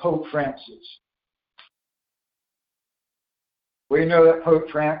person with Pope Francis. We know that Pope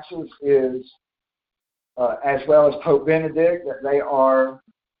Francis is, as well as Pope Benedict, that they are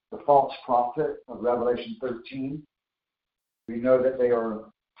the false prophet of Revelation 13. We know that they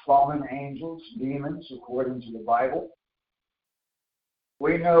are fallen angels, demons, according to the Bible.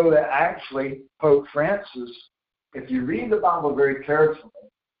 We know that actually Pope Francis, if you read the Bible very carefully,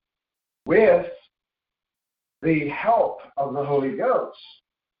 with the help of the Holy Ghost,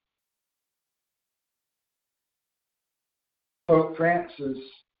 Pope Francis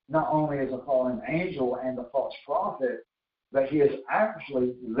not only is a fallen angel and a false prophet, but he is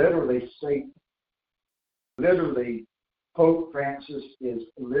actually literally Satan. Literally, Pope Francis is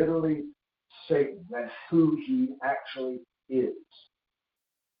literally Satan. That's who he actually is.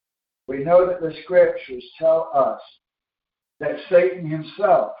 We know that the Scriptures tell us that Satan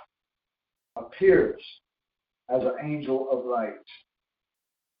himself appears as an angel of light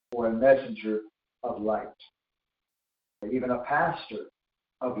or a messenger of light, or even a pastor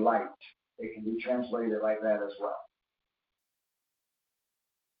of light. It can be translated like that as well.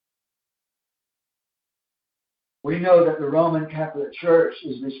 We know that the Roman Catholic Church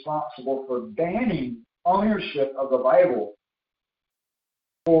is responsible for banning ownership of the Bible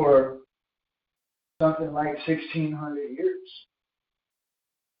for something like 1,600 years.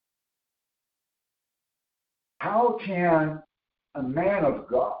 How can a man of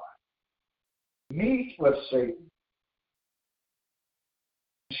God meet with Satan,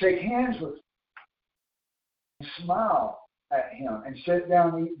 shake hands with him, and smile at him, and sit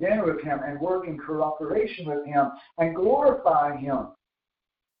down and eat dinner with him, and work in cooperation with him, and glorify him,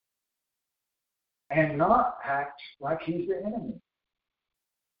 and not act like he's the enemy?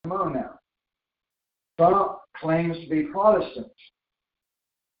 Come on now. Trump claims to be Protestant.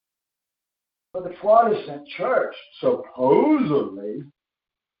 But the Protestant church, supposedly,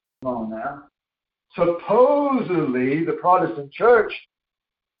 come on now, supposedly the Protestant church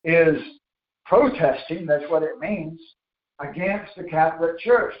is protesting, that's what it means, against the Catholic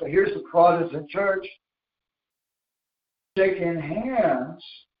Church. But here's the Protestant Church shaking hands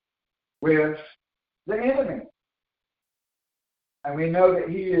with the enemy. And we know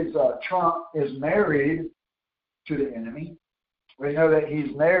that Trump is married to the enemy. We know that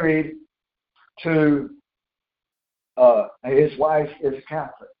he's married to, his wife is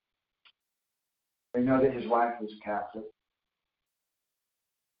Catholic. We know that his wife is Catholic.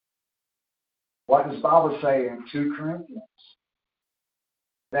 What does the Bible say in 2 Corinthians?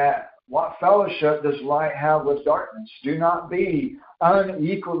 That what fellowship does light have with darkness? Do not be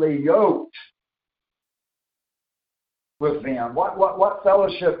unequally yoked with them. What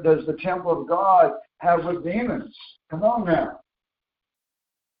fellowship does the temple of God have with demons? Come on now.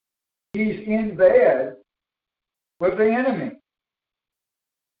 He's in bed with the enemy.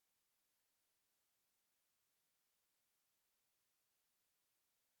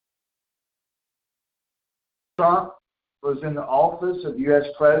 Trump was in the office of U.S.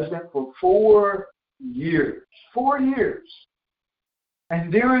 president for 4 years. 4 years.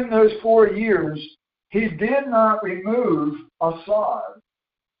 And during those 4 years, he did not remove Assad.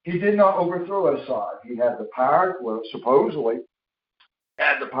 He did not overthrow Assad. He had the power, well, supposedly,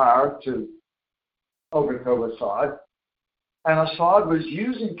 had the power to overthrow Assad. And Assad was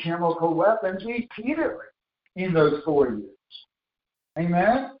using chemical weapons repeatedly in those 4 years.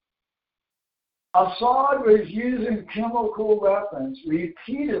 Amen? Assad was using chemical weapons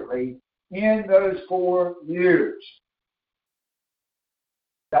repeatedly in those 4 years.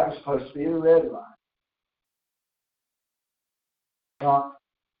 That was supposed to be a red line. Trump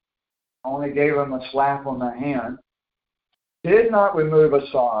only gave him a slap on the hand. Did not remove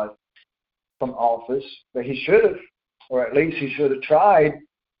Assad from office, but he should have, or at least he should have tried.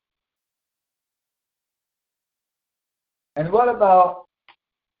 And what about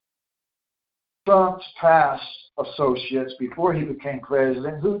Trump's past associates before he became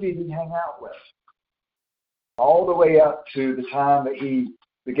president? Who did he hang out with? All the way up to the time that he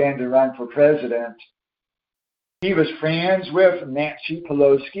began to run for president, he was friends with Nancy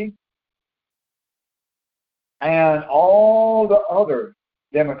Pelosi and all the other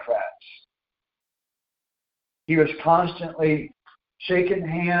Democrats. He was constantly shaking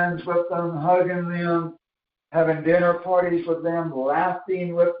hands with them, hugging them, having dinner parties with them,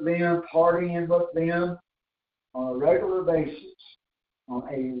 laughing with them, partying with them on a regular basis. On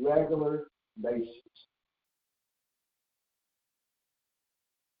a regular basis.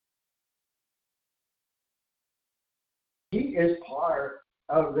 He is part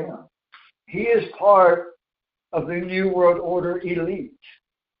of them. He is part of the New World Order elite.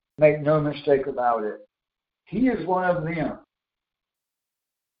 Make no mistake about it. He is one of them.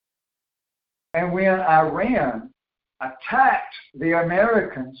 And when Iran attacked the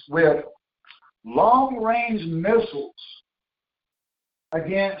Americans with long-range missiles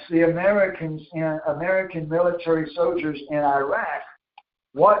against the American military soldiers in Iraq,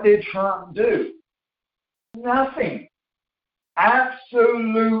 what did Trump do? Nothing.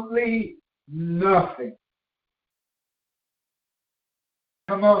 Absolutely nothing.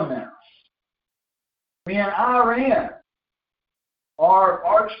 Come on now. When Iran, our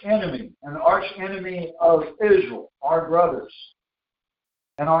arch enemy and the arch enemy of Israel, our brothers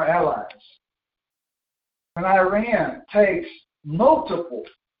and our allies, when Iran takes multiple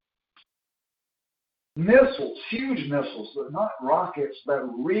missiles, huge missiles, but not rockets, but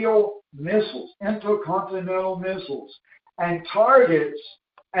real missiles, intercontinental missiles, and targets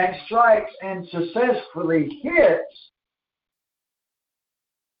and strikes and successfully hits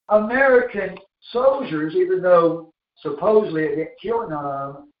American soldiers, even though supposedly it didn't kill none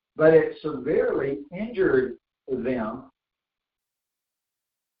of them, but it severely injured them.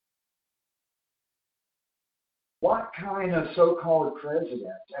 What kind of so-called president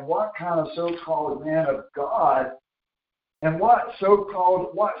and what kind of so-called man of God and what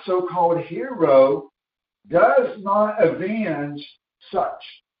so-called hero does not avenge such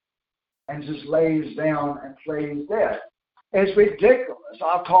and just lays down and plays dead? It's ridiculous.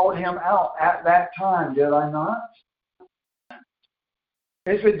 I called him out at that time, did I not?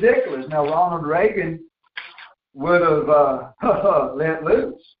 It's ridiculous. Now, Ronald Reagan would have let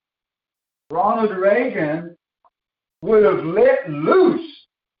loose. Ronald Reagan would have let loose.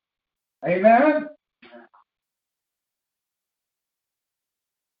 Amen?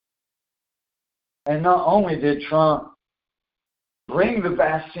 And not only did Trump bring the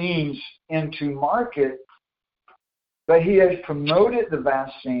vaccines into market, but he has promoted the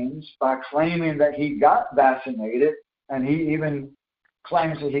vaccines by claiming that he got vaccinated, and he even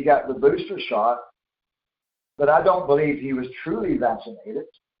claims that he got the booster shot, but I don't believe he was truly vaccinated.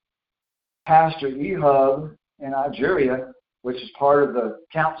 Pastor Ehud in Nigeria, which is part of the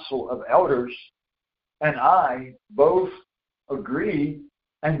Council of Elders, and I both agree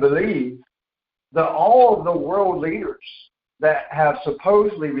and believe that all of the world leaders that have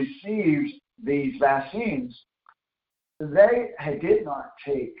supposedly received these vaccines, they did not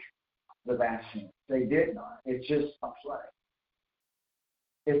take the vaccine. They did not. It's just a play.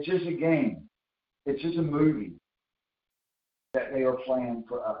 It's just a game. It's just a movie that they are playing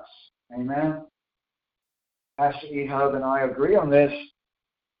for us. Amen? Pastor Ehud and I agree on this,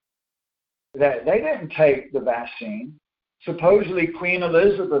 that they didn't take the vaccine. Supposedly Queen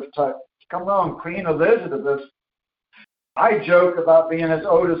Elizabeth took. Come on, Queen Elizabeth. I joke about being as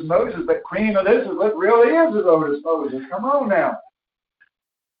old as Moses, but Queen Elizabeth really is as old as Moses. Come on now.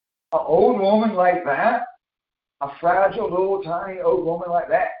 An old woman like that, a fragile little tiny old woman like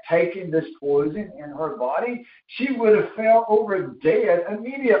that, taking this poison in her body, she would have fell over dead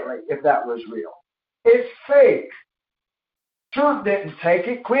immediately if that was real. It's fake. Trump didn't take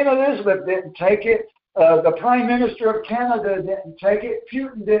it. Queen Elizabeth didn't take it. The Prime Minister of Canada didn't take it.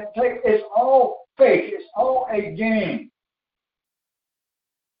 Putin didn't take it. It's all fake. It's all a game.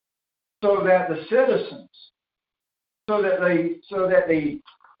 So that the citizens, so that the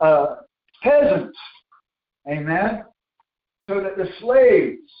peasants, amen, so that the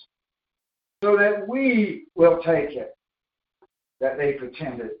slaves, so that we will take it, that they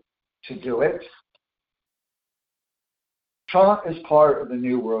pretended to do it. Trump is part of the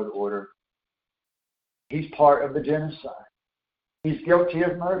New World Order. He's part of the genocide. He's guilty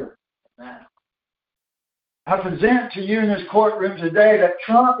of murder. Amen. I present to you in this courtroom today that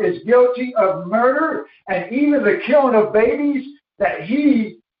Trump is guilty of murder and even the killing of babies that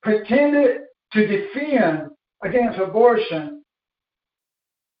he pretended to defend against abortion.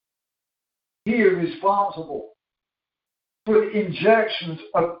 He is responsible for the injections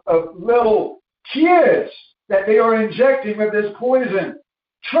of little kids that they are injecting with this poison.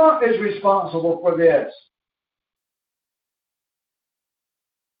 Trump is responsible for this.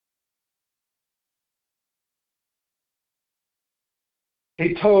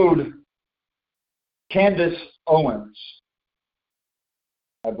 He told Candace Owens,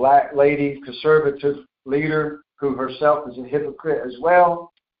 a black lady, conservative leader who herself is a hypocrite as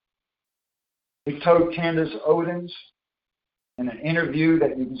well. He told Candace Owens in an interview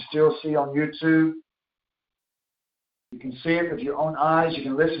that you can still see on YouTube. You can see it with your own eyes. You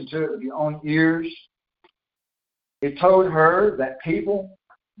can listen to it with your own ears. He told her that people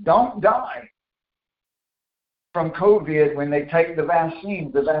don't die from COVID when they take the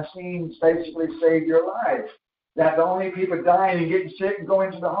vaccine. The vaccines basically save your life. That the only people dying and getting sick and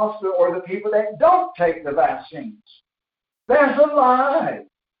going to the hospital are the people that don't take the vaccines. That's a lie.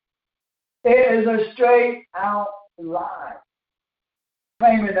 It is a straight out lie.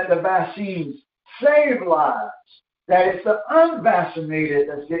 Claiming that the vaccines save lives. That it's the unvaccinated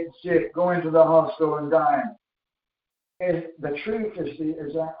that's getting sick, going to the hospital and dying. The truth is the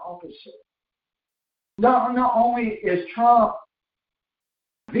exact opposite. Not only is Trump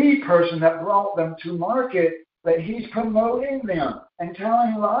the person that brought them to market, but he's promoting them and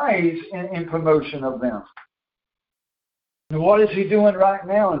telling lies in promotion of them. And what is he doing right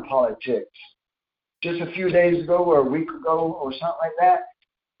now in politics? Just a few days ago or a week ago or something like that,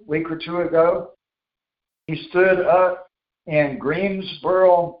 a week or two ago, he stood up in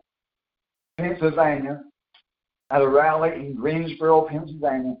Greensboro, Pennsylvania, at a rally in Greensboro,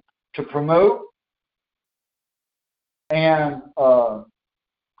 Pennsylvania, to promote and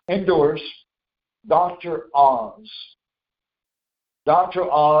endorse Dr. Oz. Dr.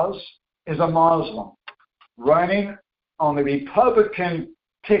 Oz is a Muslim running on the Republican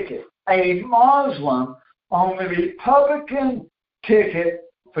ticket, a Muslim on the Republican ticket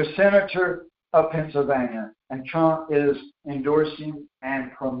for Senator of Pennsylvania. And Trump is endorsing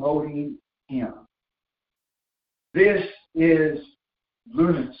and promoting him. This is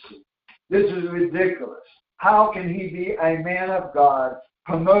lunacy. This is ridiculous. How can he be a man of God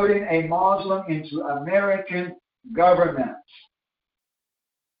promoting a Muslim into American government?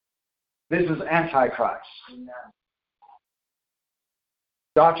 This is Antichrist.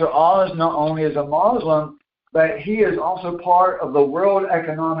 Dr. Oz not only is a Muslim, but he is also part of the World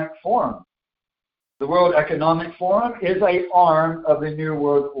Economic Forum. The World Economic Forum is an arm of the New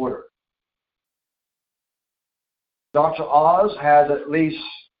World Order. Dr. Oz has at least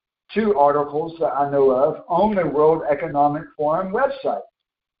 2 articles that I know of on the World Economic Forum website.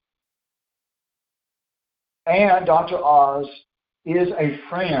 And Dr. Oz is a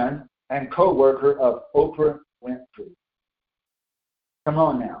friend and co-worker of Oprah Winfrey. Come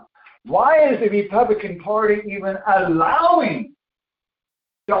on now. Why is the Republican Party even allowing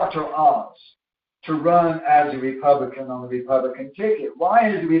Dr. Oz to run as a Republican on the Republican ticket? Why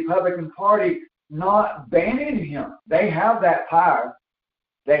is the Republican Party not banning him? They have that power.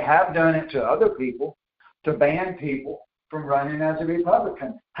 They have done it to other people, to ban people from running as a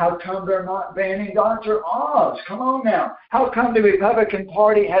Republican. How come they're not banning Dr. Oz? Come on now. How come the Republican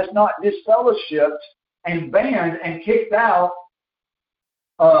Party has not disfellowshipped and banned and kicked out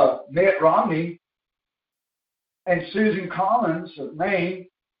Mitt Romney and Susan Collins of Maine,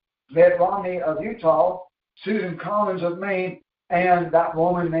 Mitt Romney of Utah, Susan Collins of Maine, and that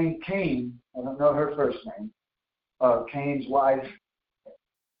woman named Cain? I don't know her first name. Cain's wife.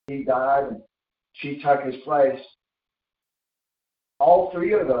 He died and she took his place. All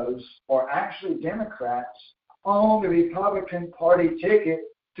three of those are actually Democrats on the Republican Party ticket,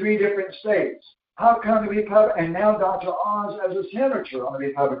 3 different states. How come the Republican, and now Dr. Oz as a senator on the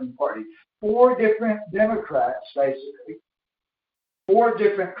Republican Party, 4 different Democrats, basically, 4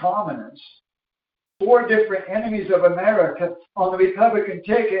 different communists, 4 different enemies of America on the Republican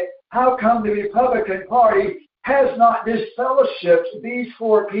ticket. How come the Republican Party has not disfellowshipped these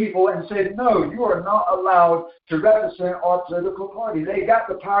 4 people and said, no, you are not allowed to represent our political party? They got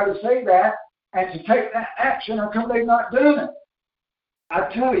the power to say that and to take that action. How come they've not done it?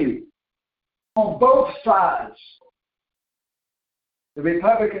 I tell you, on both sides, the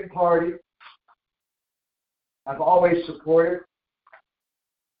Republican Party, I've always supported.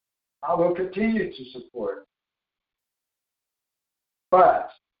 I will continue to support. But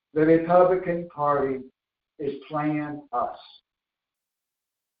the Republican Party is playing us.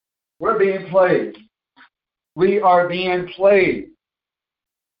 We're being played. We are being played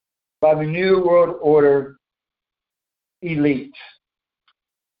by the New World Order elite.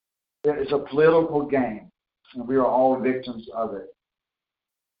 It is a political game, and we are all victims of it.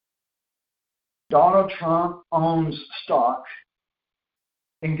 Donald Trump owns stock.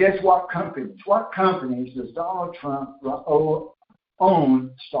 And guess what companies? What companies does Donald Trump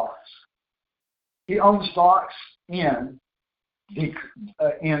own stocks? He owns stocks in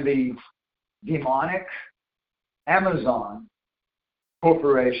the demonic Amazon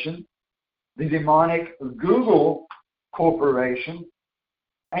Corporation, the demonic Google Corporation,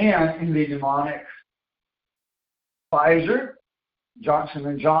 and in the demonic Pfizer,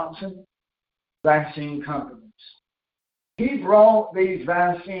 Johnson & Johnson vaccine companies. He brought these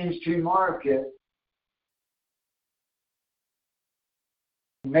vaccines to market,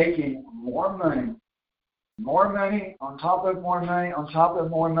 making more money on top of more money on top of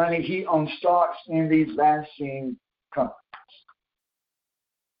more money. He owns stocks in these vaccine companies.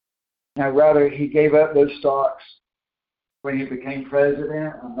 Now, whether he gave up those stocks when he became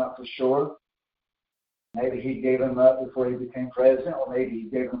president, I'm not for sure. Maybe he gave them up before he became president, or maybe he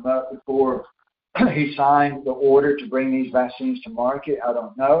gave them up before he signed the order to bring these vaccines to market. I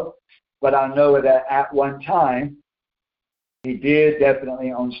don't know. But I know that at one time, he did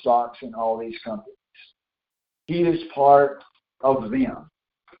definitely own stocks in all these companies. He is part of them.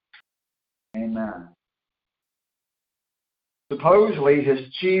 Amen. Supposedly, his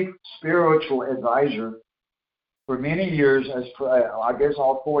chief spiritual advisor for many years, I guess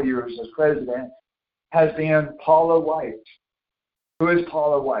all 4 years as president, has been Paula White. Who is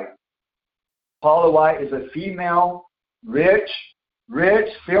Paula White? Paula White is a female, rich,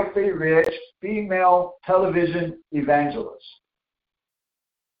 filthy rich, female television evangelist.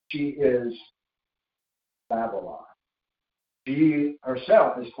 She is Babylon. She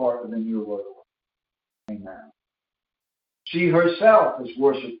herself is part of the New World Order. Amen. She herself is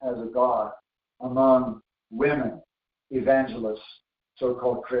worshipped as a god among women, evangelists,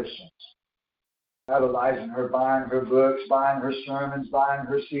 so-called Christians. Idolizing her, buying her books, buying her sermons, buying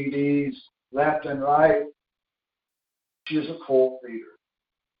her CDs, left and right. She is a cult leader.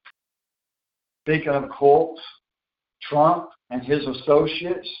 Speaking of cults, Trump and his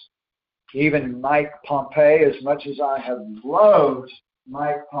associates, even Mike Pompeo, as much as I have loved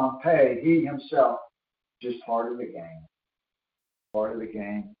Mike Pompeo, he himself is just part of the game. Part of the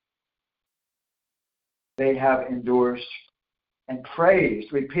game. They have endorsed and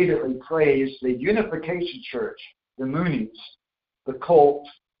praised, repeatedly praised, the Unification Church, the Moonies, the cult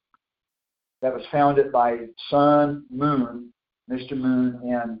that was founded by Sun Moon, Mr. Moon,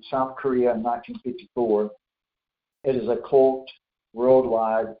 in South Korea in 1954. It is a cult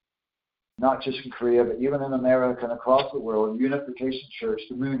worldwide, not just in Korea, but even in America and across the world. Unification Church,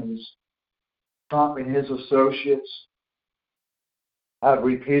 the Moonies. Trump and his associates have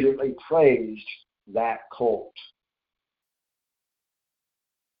repeatedly praised that cult.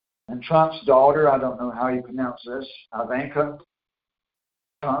 And Trump's daughter, I don't know how you pronounce this, Ivanka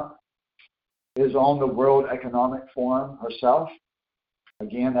Trump, is on the World Economic Forum herself.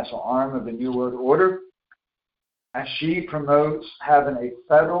 Again, that's an arm of the New World Order. And she promotes having a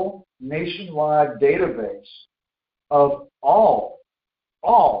federal, nationwide database of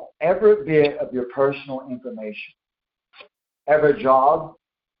every bit of your personal information. Every job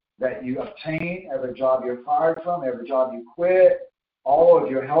that you obtain, every job you're fired from, every job you quit, all of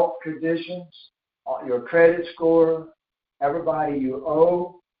your health conditions, your credit score, everybody you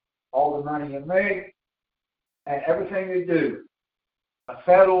owe, all the money you make, and everything you do. A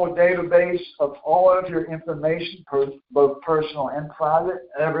federal database of all of your information, both personal and private,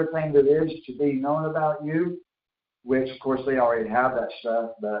 everything that is to be known about you, which, of course, they already have that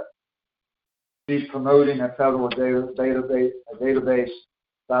stuff, but she's promoting a federal database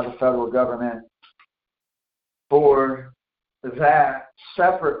by the federal government for that,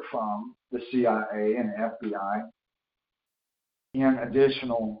 separate from the CIA and FBI, in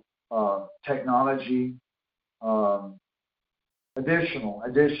additional technology, additional,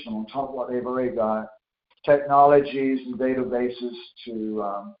 on top of what they've already got, technologies and databases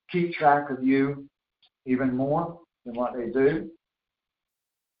to keep track of you even more than what they do.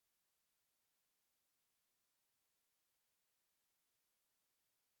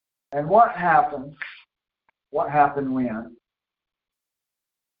 And what happened when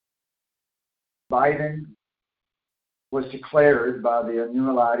Biden was declared by the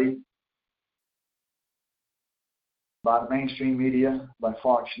Illuminati, by mainstream media, by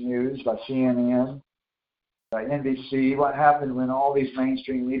Fox News, by CNN, by NBC? What happened when all these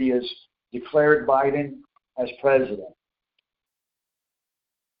mainstream medias declared Biden as president?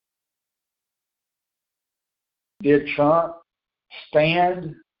 Did Trump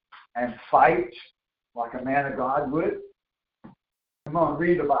stand and fight like a man of God would? Come on,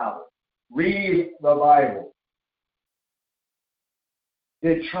 read the Bible. Read the Bible.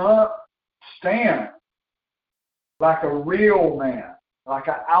 Did Trump stand like a real man, like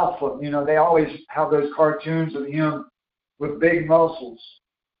an alpha? You know, they always have those cartoons of him with big muscles,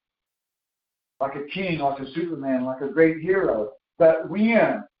 like a king, like a Superman, like a great hero. But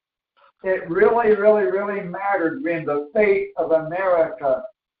when it really, really, really mattered, when the fate of America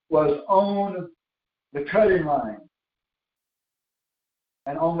was on the cutting line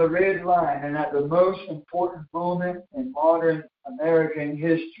and on the red line, and at the most important moment in modern American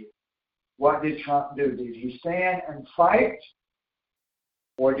history, what did Trump do? Did he stand and fight,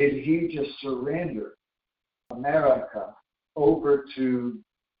 or did he just surrender America over to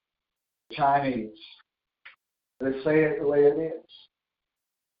the Chinese? Let's say it the way it is.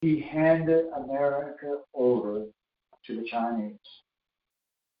 He handed America over to the Chinese,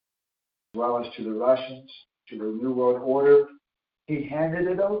 as well as to the Russians, to the New World Order. He handed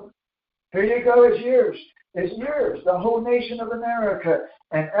it over. Here you go, it's yours. It's yours, the whole nation of America,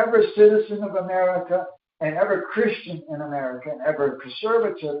 and every citizen of America, and every Christian in America, and every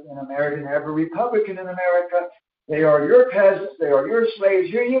conservative in America, and every Republican in America. They are your peasants. They are your slaves.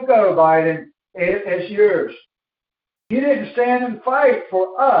 Here you go, Biden. It's yours. You didn't stand and fight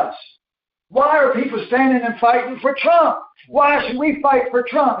for us. Why are people standing and fighting for Trump? Why should we fight for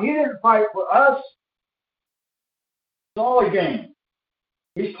Trump? He didn't fight for us. It's all a game.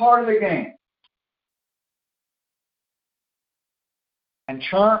 He's part of the game. And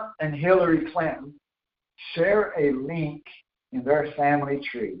Trump and Hillary Clinton share a link in their family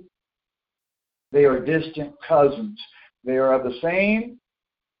tree. They are distant cousins. They are of the same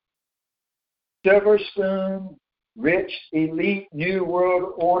silver spoon, rich, elite, New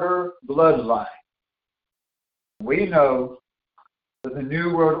World Order bloodline. We know that the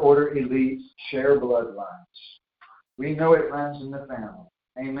New World Order elites share bloodlines. We know it runs in the family.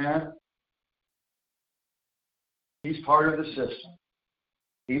 Amen? He's part of the system.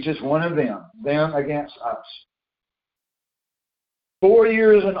 He's just one of them against us. 4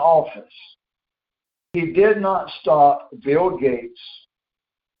 years in office, he did not stop Bill Gates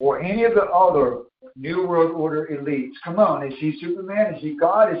or any of the other New World Order elites. Come on, is he Superman? Is he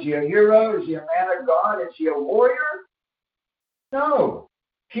God? Is he a hero? Is he a man of God? Is he a warrior? No.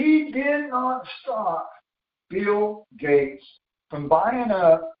 He did not stop Bill Gates from buying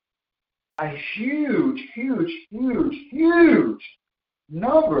up a huge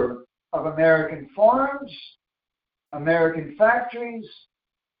number of American farms, American factories.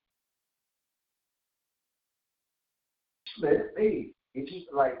 Just let it be. He just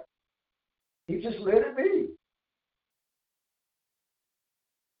let it be.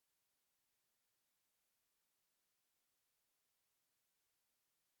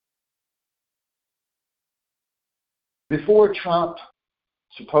 Before Trump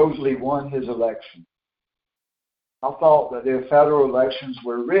supposedly won his election, I thought that the federal elections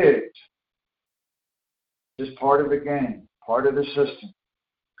were rigged. Just part of the game, part of the system.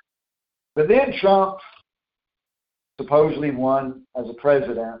 But then Trump supposedly won as a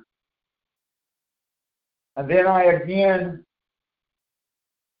president. And then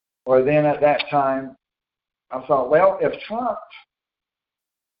at that time, I thought, well, if Trump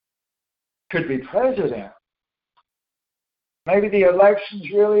could be president, maybe the elections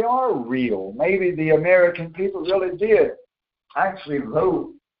really are real. Maybe the American people really did actually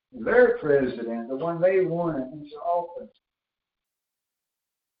vote their president, the one they wanted, into office.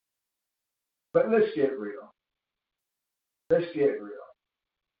 But let's get real. Let's get real.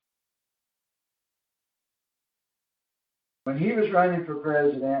 When he was running for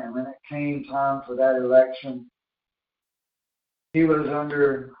president and when it came time for that election, he was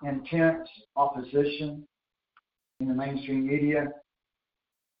under intense opposition in the mainstream media.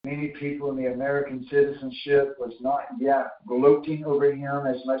 Many people in the American citizenship was not yet gloating over him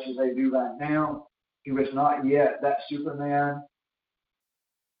as much as they do right now. He was not yet that Superman.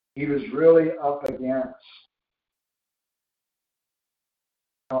 He was really up against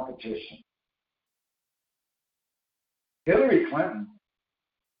competition. Hillary Clinton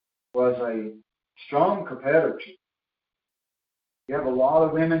was a strong competitor. You have a lot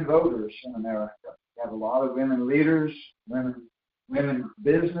of women voters in America. You have a lot of women leaders, women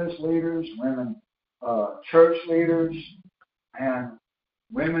business leaders, women church leaders, and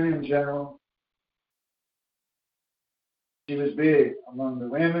women in general. She was big among the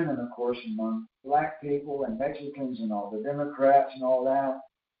women and, of course, among black people and Mexicans and all the Democrats and all that.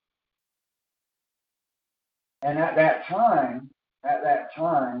 And at that time,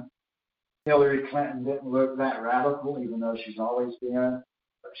 Hillary Clinton didn't look that radical, even though she's always been.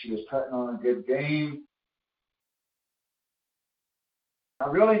 But she was putting on a good game. I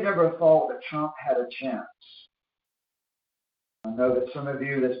really never thought that Trump had a chance. I know that some of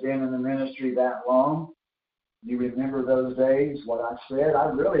you that's been in the ministry that long, you remember those days, what I said. I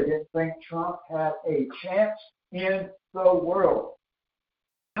really didn't think Trump had a chance in the world.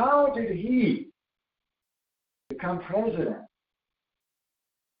 How did he become president?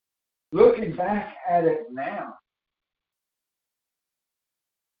 Looking back at it now,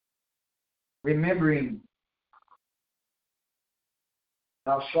 remembering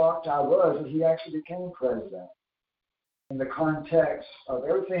how shocked I was that he actually became president. In the context of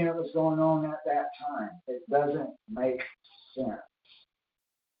everything that was going on at that time, it doesn't make sense.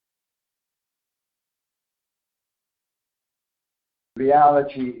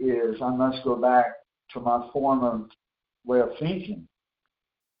 Reality is, I must go back to my former way of thinking,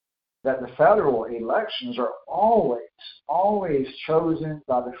 that the federal elections are always chosen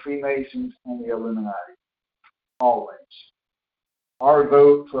by the Freemasons and the Illuminati. Always. Our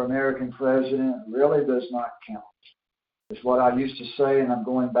vote for American president really does not count. It's what I used to say, and I'm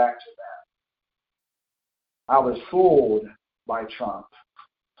going back to that. I was fooled by Trump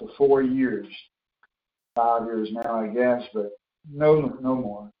for 4 years, 5 years now, I guess, but no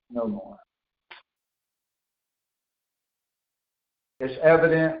more. It's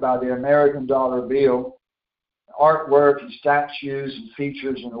evident by the American dollar bill, artwork and statues and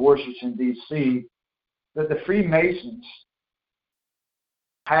features in Washington, D.C., that the Freemasons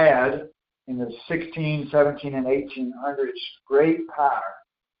had in the 16, 17, and 1800s great power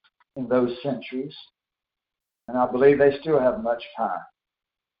in those centuries. And I believe they still have much power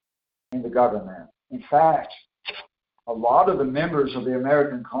in the government. In fact, a lot of the members of the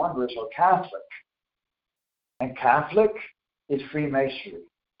American Congress are Catholic. And Catholic is Freemasonry.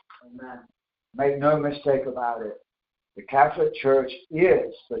 Amen. Make no mistake about it. The Catholic Church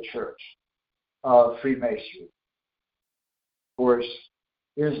is the church of Freemasonry. Of course,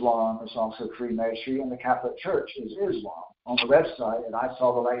 Islam is also Freemasonry, and the Catholic Church is Islam. On the website, and I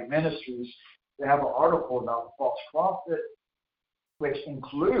saw the Light Ministries, they have an article about the false prophet, which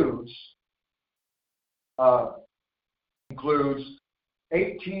includes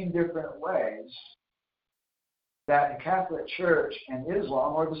 18 different ways that the Catholic Church and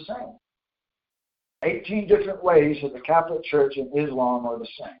Islam are the same. 18 different ways that the Catholic Church and Islam are the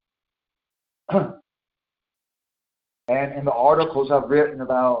same. And in the articles I've written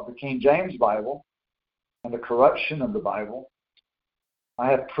about the King James Bible and the corruption of the Bible, I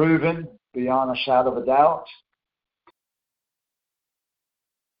have proven beyond a shadow of a doubt,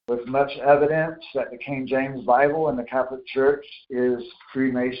 with much evidence, that the King James Bible and the Catholic Church is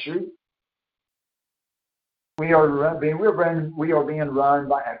Freemasonry. We are being run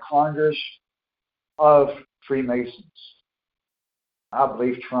by a Congress of Freemasons. I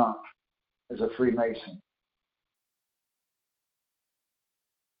believe Trump is a Freemason.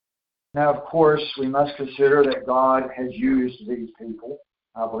 Now, of course, we must consider that God has used these people.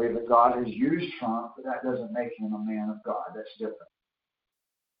 I believe that God has used Trump, but that doesn't make him a man of God. That's different.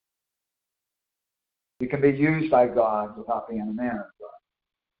 You can be used by God without being a man of God.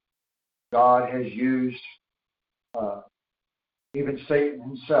 God has used even Satan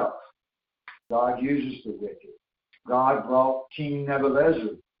himself. God uses the wicked. God brought King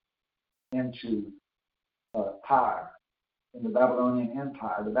Nebuchadnezzar into power in the Babylonian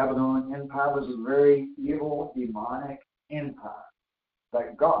Empire. The Babylonian Empire was a very evil, demonic empire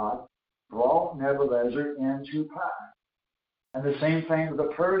that God brought Nebuchadnezzar into power. And the same thing with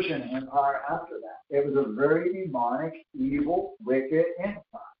the Persian Empire after that. It was a very demonic, evil, wicked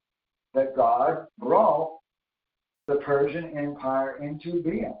empire that God brought the Persian Empire into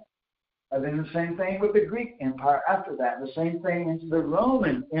being. And then the same thing with the Greek Empire after that. And the same thing into the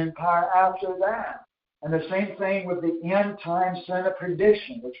Roman Empire after that. And the same thing with the end-time son of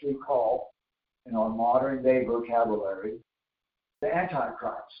perdition, which we call, in our modern-day vocabulary, the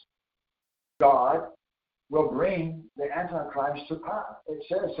Antichrist. God will bring the Antichrist to power. It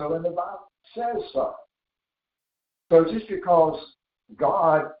says so in the Bible. It says so. So just because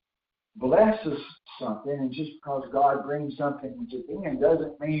God blesses something and just because God brings something into being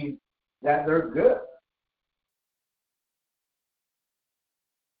doesn't mean that they're good.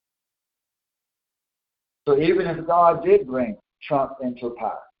 So even if God did bring Trump into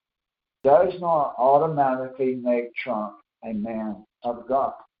power, does not automatically make Trump a man of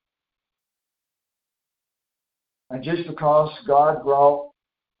God. And just because God brought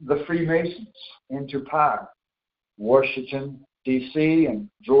the Freemasons into power, Washington, D.C., and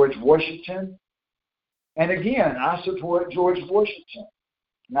George Washington, and again, I support George Washington,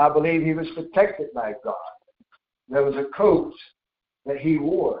 and I believe he was protected by God. There was a coat that he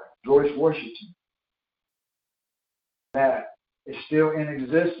wore, George Washington, that is still in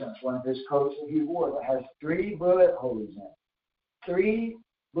existence, one of his coats that he wore that has 3 bullet holes in it. 3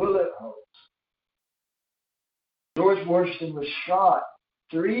 bullet holes. George Washington was shot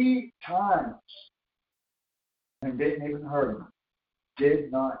 3 times and didn't even hurt him.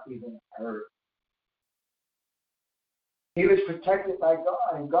 Did not even hurt. He was protected by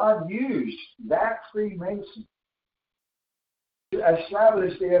God, and God used that Freemason to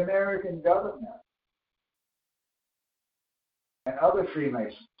establish the American government and other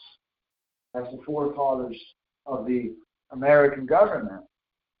Freemasons as the forefathers of the American government.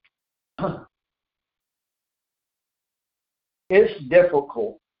 It's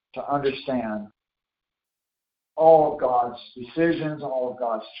difficult to understand all of God's decisions, all of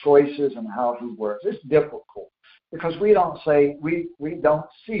God's choices, and how He works. It's difficult because we don't see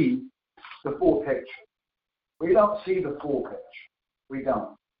the full picture. We don't see the full picture. We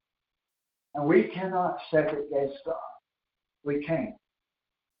don't. And we cannot second guess God. We can't.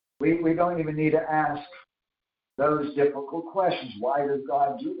 We don't even need to ask those difficult questions. Why does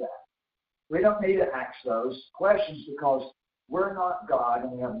God do that? We don't need to ask those questions because we're not God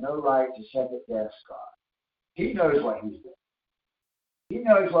and we have no right to second guess God. He knows what He's doing. He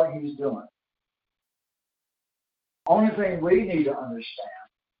knows what He's doing. Only thing we need to understand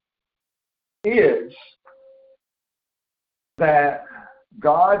is that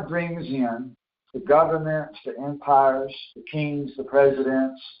God brings in the governments, the empires, the kings, the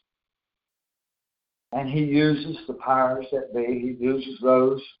presidents, and He uses the powers that be. He uses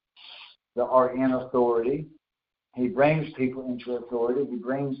those that are in authority. He brings people into authority. He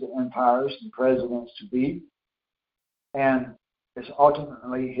brings the empires and presidents to be. And it's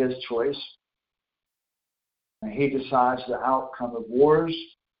ultimately His choice. And He decides the outcome of wars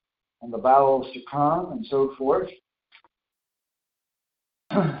and the battles to come and so forth.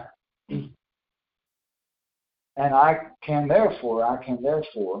 And I can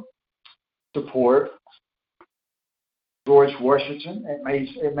therefore support George Washington.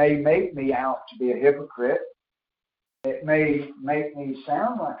 It may make me out to be a hypocrite. It may make me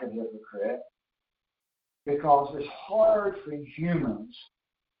sound like a hypocrite because it's hard for humans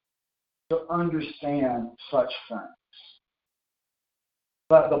to understand such things.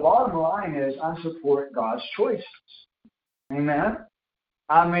 But the bottom line is I support God's choices. Amen?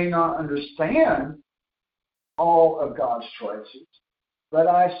 I may not understand all of God's choices, but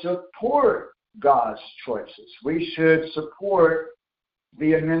I support God's choices. We should support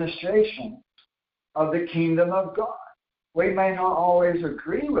the administration of the kingdom of God. We may not always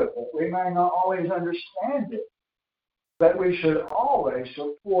agree with it. We may not always understand it. But we should always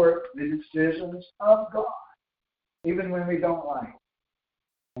support the decisions of God, even when we don't like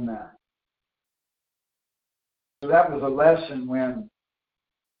it. Amen. So that was a lesson when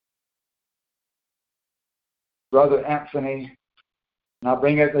Brother Anthony, and I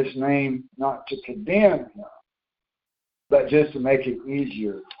bring up his name not to condemn him, but just to make it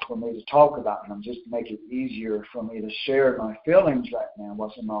easier for me to talk about him, just to make it easier for me to share my feelings right now,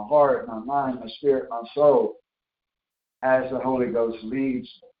 what's in my heart, my mind, my spirit, my soul, as the Holy Ghost leads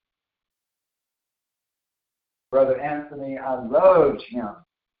me. Brother Anthony, I loved him.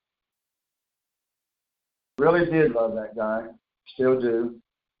 Really did love that guy. Still do.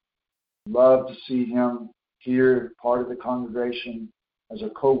 Love to see him here, part of the congregation, as a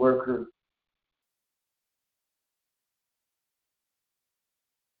co-worker.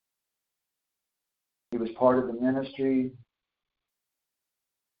 He was part of the ministry.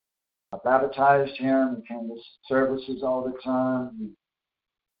 I baptized him. He came to services all the time.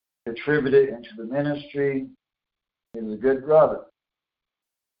 He contributed into the ministry. He was a good brother.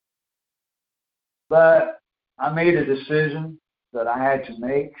 But I made a decision that I had to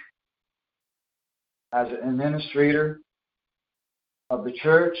make as an administrator of the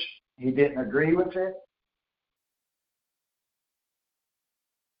church. He didn't agree with it.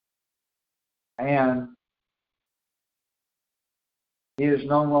 And he is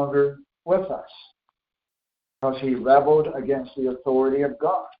no longer with us because he rebelled against the authority of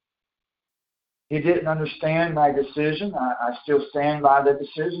God. He didn't understand my decision. I still stand by the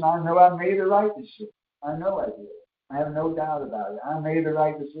decision. I know I made the right decision. I know I did. I have no doubt about it. I made the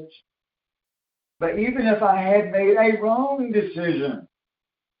right decision. But even if I had made a wrong decision,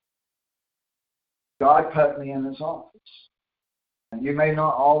 God put me in this office. And you may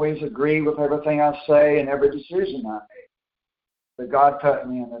not always agree with everything I say and every decision I make, but God put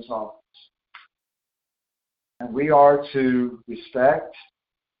me in this office. And we are to respect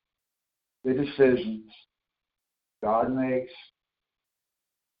the decisions God makes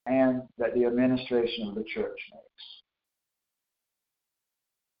and that the administration of the church makes.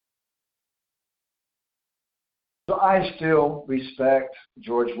 So I still respect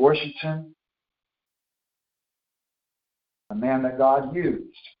George Washington, a man that God used,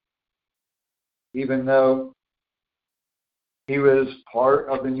 even though he was part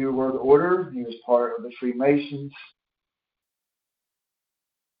of the New World Order, he was part of the Freemasons,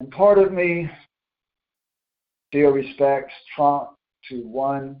 and part of me still respects Trump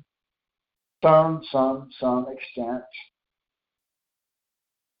to some extent.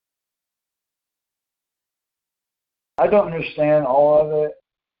 I don't understand all of it,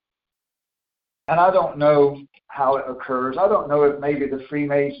 and I don't know how it occurs. I don't know if maybe the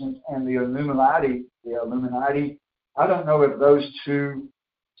Freemasons and the Illuminati, I don't know if those two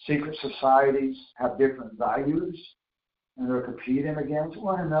secret societies have different values and they're competing against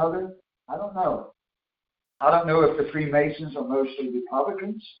one another. I don't know. I don't know if the Freemasons are mostly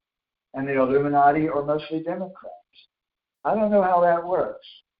Republicans and the Illuminati are mostly Democrats. I don't know how that works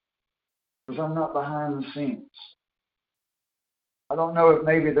because I'm not behind the scenes. I don't know if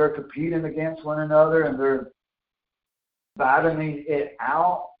maybe they're competing against one another and they're battling it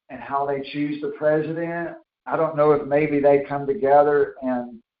out and how they choose the president. I don't know if maybe they come together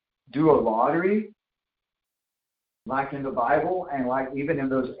and do a lottery like in the Bible and like even in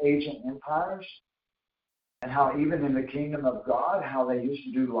those ancient empires, and how even in the kingdom of God, how they used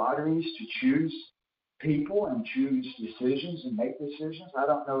to do lotteries to choose people and choose decisions and make decisions. I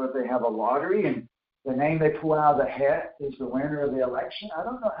don't know if they have a lottery and the name they pull out of the hat is the winner of the election. I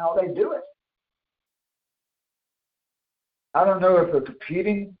don't know how they do it. I don't know if they're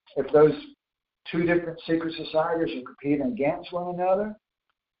competing, if those two different secret societies are competing against one another,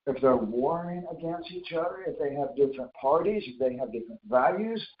 if they're warring against each other, if they have different parties, if they have different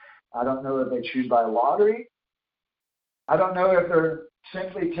values. I don't know if they choose by lottery. I don't know if they're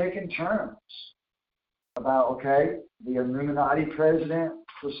simply taking turns about, okay, the Illuminati president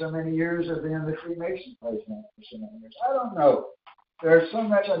for so many years has been the Freemason president for so many years. I don't know. There's so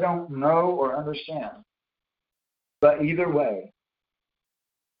much I don't know or understand. But either way,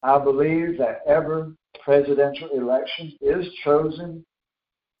 I believe that every presidential election is chosen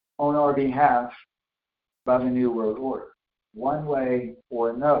on our behalf by the New World Order, one way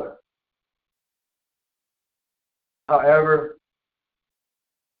or another. However,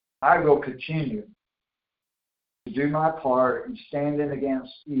 I will continue to do my part in standing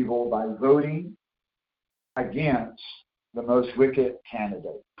against evil by voting against the most wicked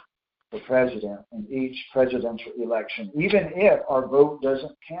candidate for president in each presidential election, even if our vote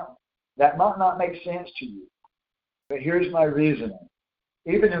doesn't count. That might not make sense to you, but here's my reasoning.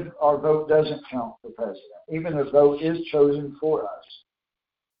 Even if our vote doesn't count for president, even if a vote is chosen for us,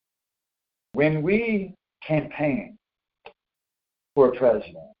 when we campaign for a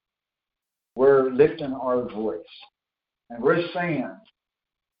president, we're lifting our voice. And we're saying,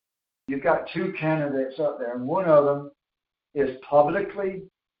 you've got two candidates up there, and one of them is publicly,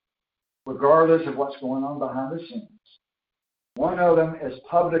 regardless of what's going on behind the scenes, One of them is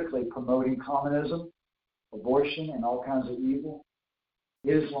publicly promoting communism, abortion, and all kinds of evil,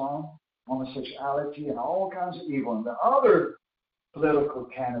 Islam, homosexuality, and all kinds of evil. And the other political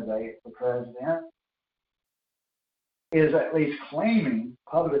candidate for president is at least claiming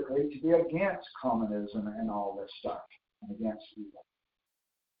publicly to be against communism and all this stuff, and against evil.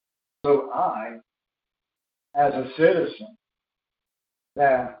 So I, as a citizen,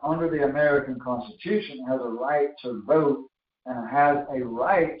 that under the American Constitution has a right to vote and has a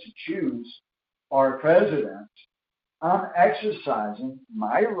right to choose our president, I'm exercising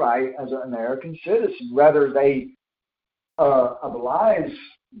my right as an American citizen, whether they oblige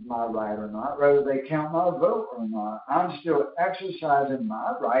my right or not, whether they count my vote or not. I'm still exercising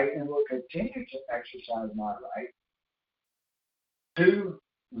my right and will continue to exercise my right to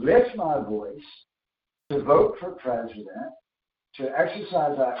lift my voice, to vote for president, to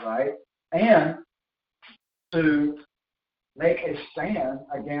exercise that right, and to make a stand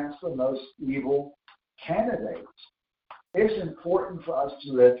against the most evil candidates. It's important for us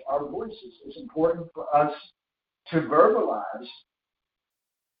to lift our voices. It's important for us to verbalize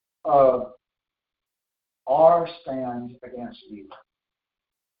our stand against evil,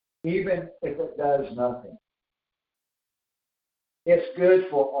 even if it does nothing. It's good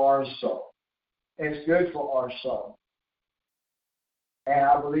for our soul. It's good for our soul. And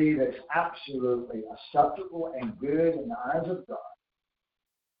I believe it's absolutely acceptable and good in the eyes of God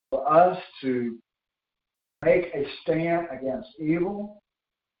for us to make a stand against evil,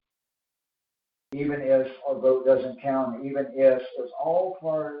 even if our vote doesn't count, even if it's all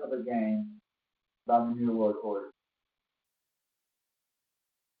part of a game by the New World Order.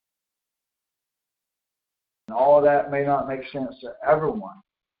 And all of that may not make sense to everyone,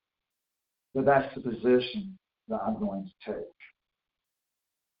 but that's the position that I'm going to take.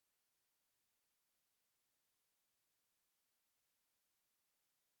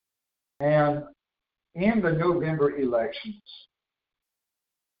 And in the November elections,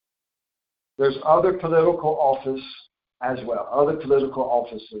 there's other political office as well, other political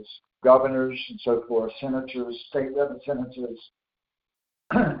offices, governors and so forth, senators, state representatives.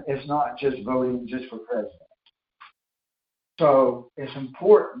 It's not just voting just for president. So it's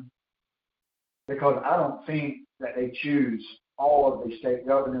important because I don't think that they choose all of the state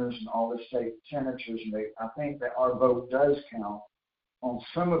governors and all the state senators. I think that our vote does count on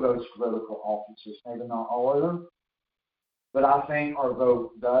some of those political offices, maybe not all of them, but I think our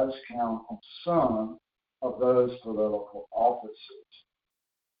vote does count on some of those political offices.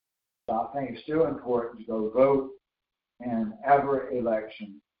 So I think it's still important to go vote in every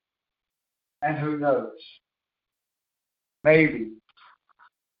election. And who knows? Maybe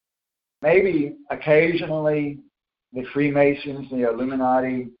occasionally the Freemasons, the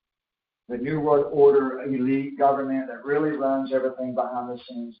Illuminati, the New World Order elite government that really runs everything behind the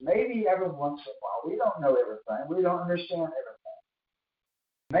scenes, maybe every once in a while, we don't know everything, we don't understand everything.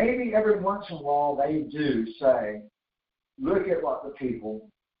 Maybe every once in a while they do say, look at what the people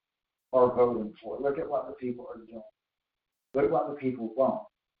are voting for, look at what the people are doing, look at what the people want.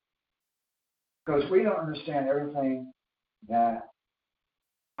 Because we don't understand everything that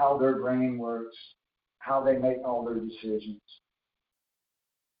how their brain works, how they make all their decisions.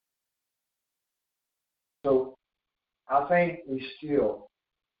 So I think we still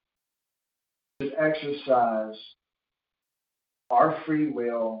should exercise our free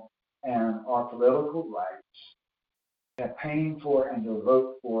will and our political rights, campaign for and to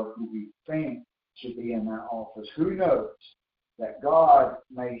vote for who we think should be in that office. Who knows that God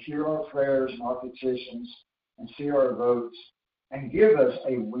may hear our prayers and our petitions and see our votes and give us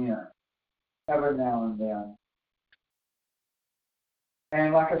a win every now and then.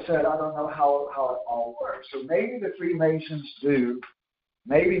 And like I said, I don't know how it all works. So maybe the Freemasons do.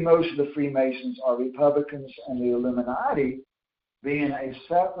 Maybe most of the Freemasons are Republicans and the Illuminati, being a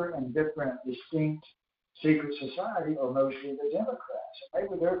separate and different, distinct secret society, or mostly the Democrats.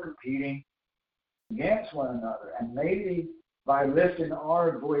 Maybe they're competing against one another. And maybe by lifting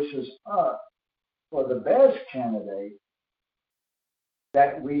our voices up for the best candidate,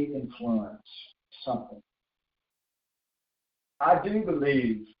 that we influence something. I do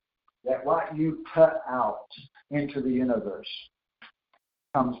believe that what you put out into the universe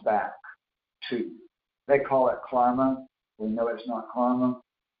comes back to you. They call it karma. We know it's not karma,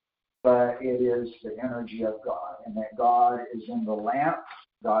 but it is the energy of God, and that God is in the lamp,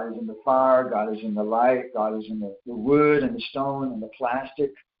 God is in the fire, God is in the light, God is in the wood and the stone and the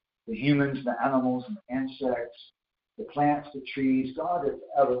plastic, the humans, the animals, and the insects, the plants, the trees. God is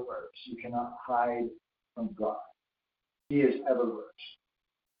everywhere. You cannot hide from God. He is everywhere.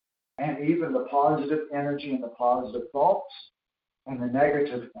 And even the positive energy and the positive thoughts and the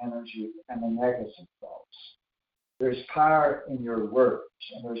negative energy and the negative thoughts. There's power in your words,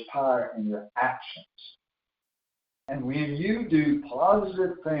 and there's power in your actions. And when you do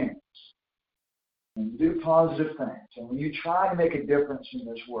positive things, and when you try to make a difference in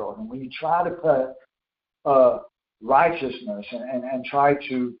this world, and when you try to put righteousness and try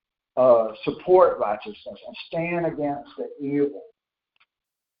to support righteousness and stand against the evil,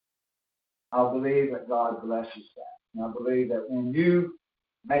 I believe that God blesses that. And I believe that when you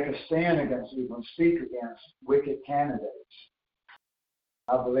make a stand against evil and speak against wicked candidates,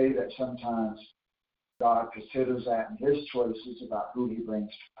 I believe that sometimes God considers that in His choices about who He brings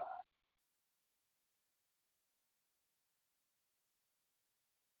to power.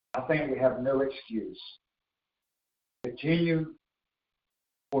 I think we have no excuse. Continue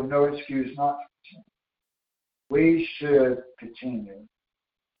or no excuse not to continue. We should continue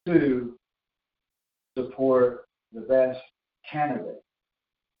to support the best candidate.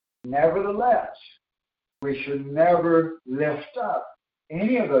 Nevertheless, we should never lift up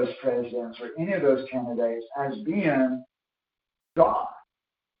any of those presidents or any of those candidates as being God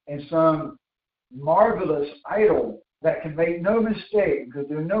and some marvelous idol that can make no mistake and could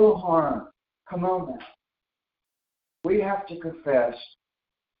do no harm. Come on now. We have to confess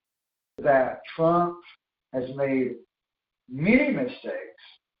that Trump has made many mistakes,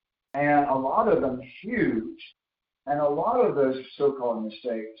 and a lot of them huge, and a lot of those so-called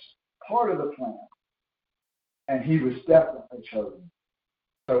mistakes part of the plan. And he was definitely chosen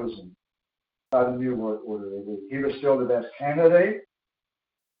by the New World Order elite. He was still the best candidate,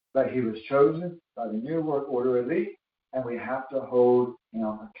 but he was chosen by the New World Order elite, and we have to hold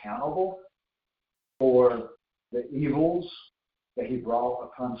him accountable for the evils that he brought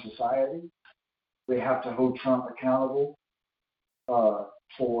upon society. We have to hold Trump accountable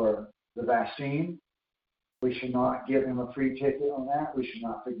for the vaccine. We should not give him a free ticket on that. We should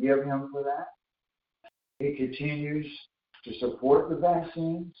not forgive him for that. He continues to support the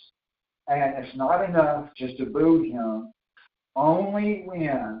vaccines, and it's not enough just to boo him only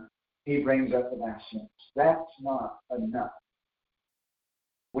when he brings up the vaccines. That's not enough.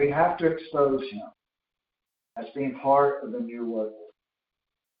 We have to expose him as being part of the New World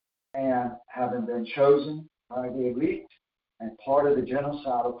Order and having been chosen by the elite and part of the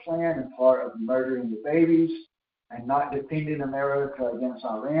genocidal plan and part of murdering the babies and not defending America against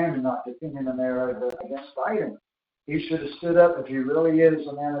Iran and not defending America against Biden. He should have stood up if he really is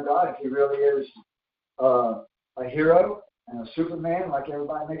a man of God, if he really is a hero and a Superman like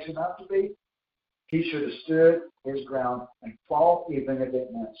everybody makes him out to be. He should have stood his ground and fought even if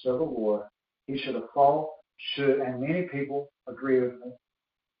it meant civil war. He should have fought, and many people agree with me.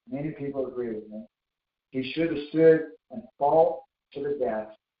 Many people agree with me. He should have stood and fought to the death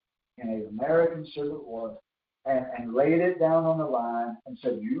in an American civil war and laid it down on the line and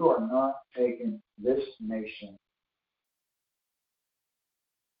said, you are not taking this nation.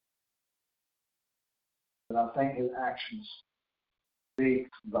 But I think his actions speak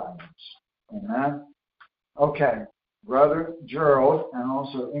volumes. Amen? Okay, Brother Gerald, and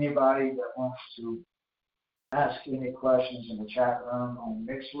also anybody that wants to ask any questions in the chat room on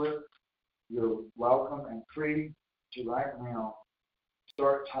Mixler, you're welcome and free to right now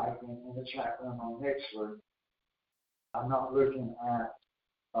start typing in the chat room on Mixler. I'm not looking at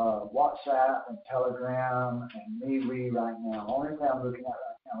WhatsApp and Telegram and MeWe right now. The only thing I'm looking at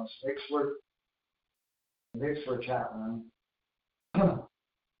right now is Mixler chat room.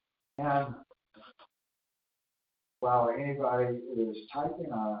 And while anybody is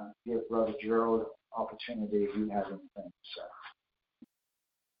typing, I'll give Brother Gerald an opportunity if you have anything to say.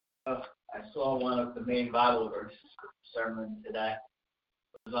 I saw one of the main Bible verses of the sermon today.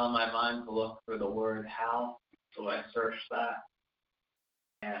 It was on my mind to look for the word how, so I searched that.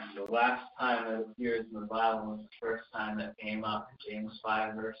 And the last time it appears in the Bible was the first time that came up in James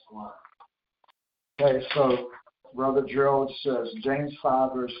 5, verse 1. Okay, so Brother Gerald says, James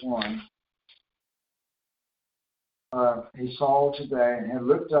 5, verse 1. He saw today and he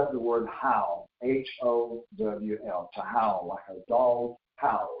looked up the word howl, H-O-W-L, to howl, like a dog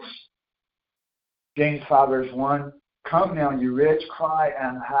howls. James 5, verse 1, come now, you rich, cry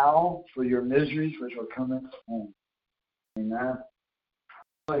and howl for your miseries which are coming home. Amen.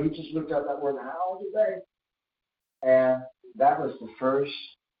 So he just looked up that word howl today, and that was the first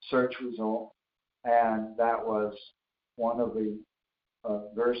search result, and that was one of the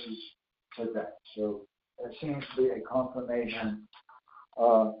verses today. So it seems to be a confirmation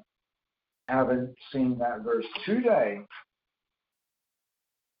of having seen that verse today.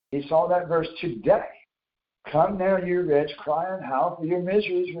 He saw that verse today. Come now, you rich, cry and howl for your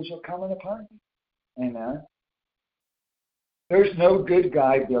miseries which are coming upon you. Amen. There's no good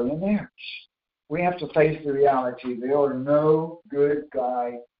guy billionaires. We have to face the reality. There are no good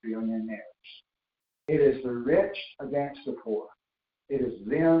guy billionaires. It is the rich against the poor. It is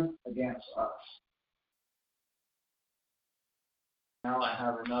them against us. Now I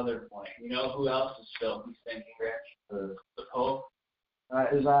have another point. You know who else is filthy, stinking rich? The Pope.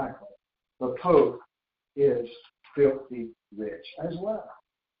 Exactly. The Pope is filthy rich as well.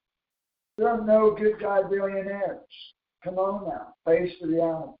 There are no good guy billionaires. Come on now. Face the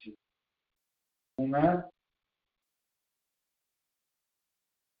reality. Amen?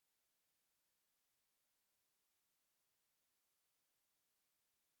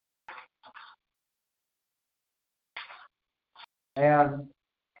 And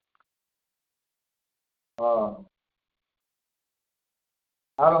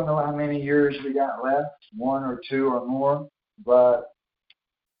I don't know how many years we got left, 1 or 2 or more, but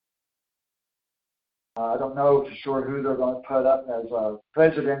I don't know for sure who they're going to put up as a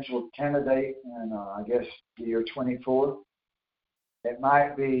presidential candidate in, I guess, the year 24. It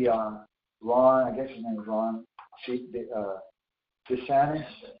might be Ron, I guess his name is Ron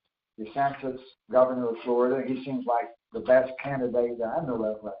DeSantis, governor of Florida. He seems like the best candidate that I know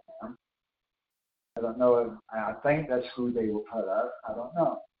of right now. I don't know if, I think that's who they will put up. I don't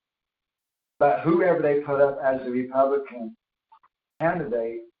know. But whoever they put up as the Republican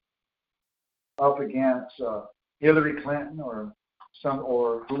candidate up against Hillary Clinton or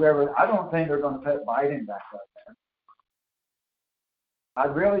whoever, I don't think they're going to put Biden back up there. I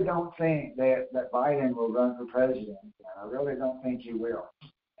really don't think that Biden will run for president. I really don't think he will.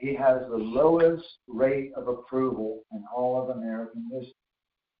 He has the lowest rate of approval in all of American history.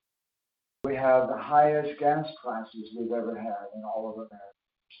 We have the highest gas prices we've ever had in all of America.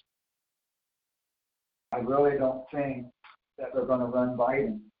 I really don't think that they're going to run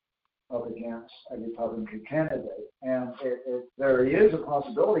Biden up against a Republican candidate. And if there is a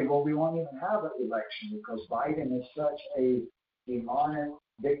possibility, well, we won't even have an election because Biden is such a demonic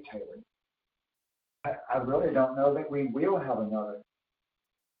dictator. I really don't know that we will have another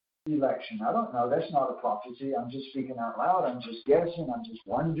election. I don't know. That's not a prophecy. I'm just speaking out loud. I'm just guessing. I'm just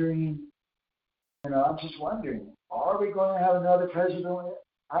wondering. I'm just wondering, are we going to have another president?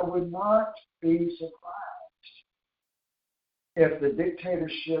 I would not be surprised if the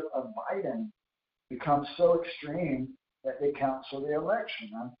dictatorship of Biden becomes so extreme that they cancel the election.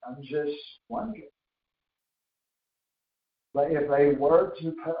 I'm just wondering. But if they were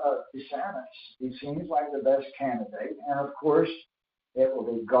to put up DeSantis, he seems like the best candidate. And of course, it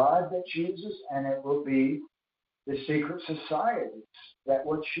will be God that chooses, and it will be the secret societies that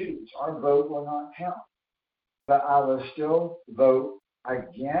will choose. Our vote will not count. But I will still vote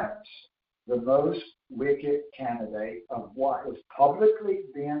against the most wicked candidate of what is publicly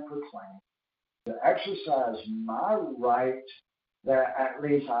being proclaimed, to exercise my right that at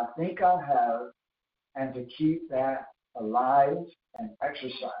least I think I have, and to keep that alive and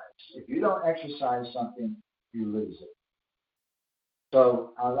exercised. If you don't exercise something, you lose it.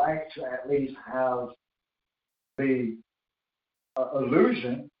 So I like to at least have the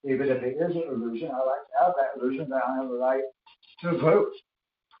illusion, even if it is an illusion, I like to have that illusion that I have a right to vote.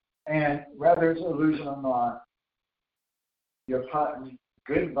 And whether it's an illusion or not, you're putting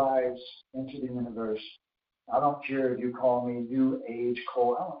good vibes into the universe. I don't care if you call me New Age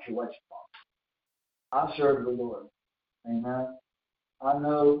cult. I don't care what you call me. I serve the Lord. Amen. I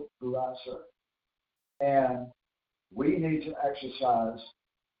know who I serve. And we need to exercise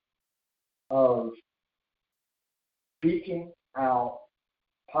of speaking out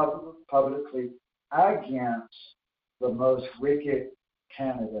publicly against the most wicked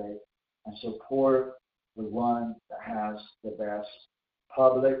candidate and support the one that has the best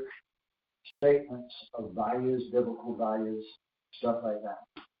public statements of values, biblical values, stuff like that.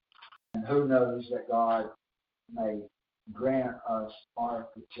 And who knows that God may grant us our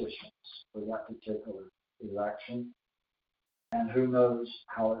petitions for that particular election. And who knows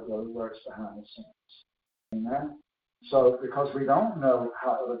how it really works behind the scenes. Amen? So, because we don't know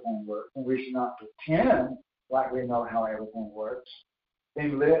how everything works, and we should not pretend like we know how everything works,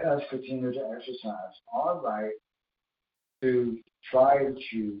 then let us continue to exercise our right to try to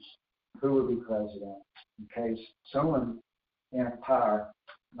choose who will be president in case someone in power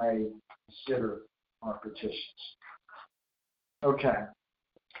may consider our petitions. Okay.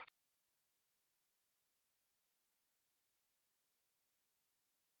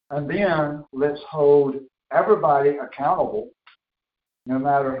 And then let's hold everybody accountable, no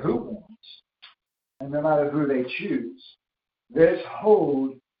matter who wins and no matter who they choose. Let's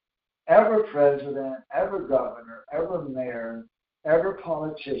hold every president, every governor, every mayor, every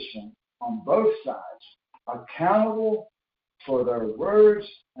politician on both sides accountable for their words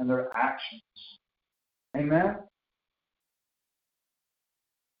and their actions. Amen?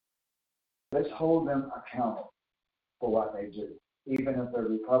 Let's hold them accountable for what they do. Even if they're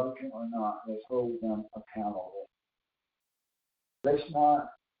Republican or not, let's hold them accountable. Let's not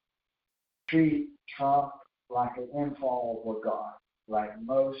treat Trump like an infall for God, like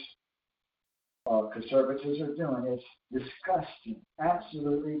most conservatives are doing. It's disgusting,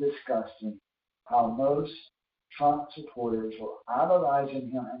 absolutely disgusting, how most Trump supporters are idolizing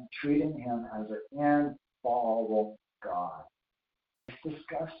him and treating him as an infallible God. It's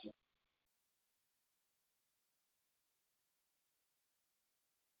disgusting.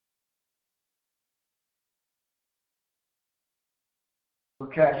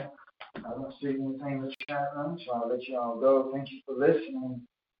 Okay, I don't see anything in the chat room, so I'll let you all go. Thank you for listening,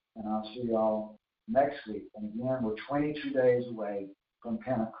 and I'll see you all next week. And again, we're 22 days away from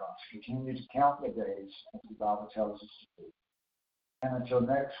Pentecost. Continue to count the days as the Bible tells us to do. And until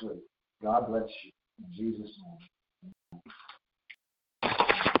next week, God bless you. In Jesus' name.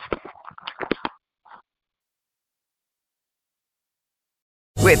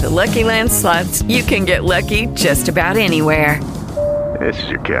 With the Lucky Land Slots, you can get lucky just about anywhere. This is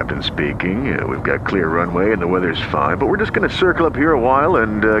your captain speaking. We've got clear runway and the weather's fine, but we're just going to circle up here a while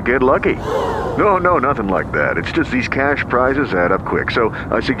and get lucky. No, nothing like that. It's just these cash prizes add up quick. So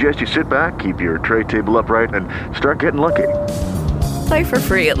I suggest you sit back, keep your tray table upright, and start getting lucky. Play for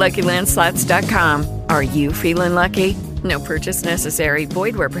free at LuckyLandSlots.com. Are you feeling lucky? No purchase necessary.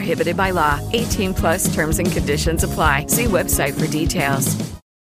 Void where prohibited by law. 18+ terms and conditions apply. See website for details.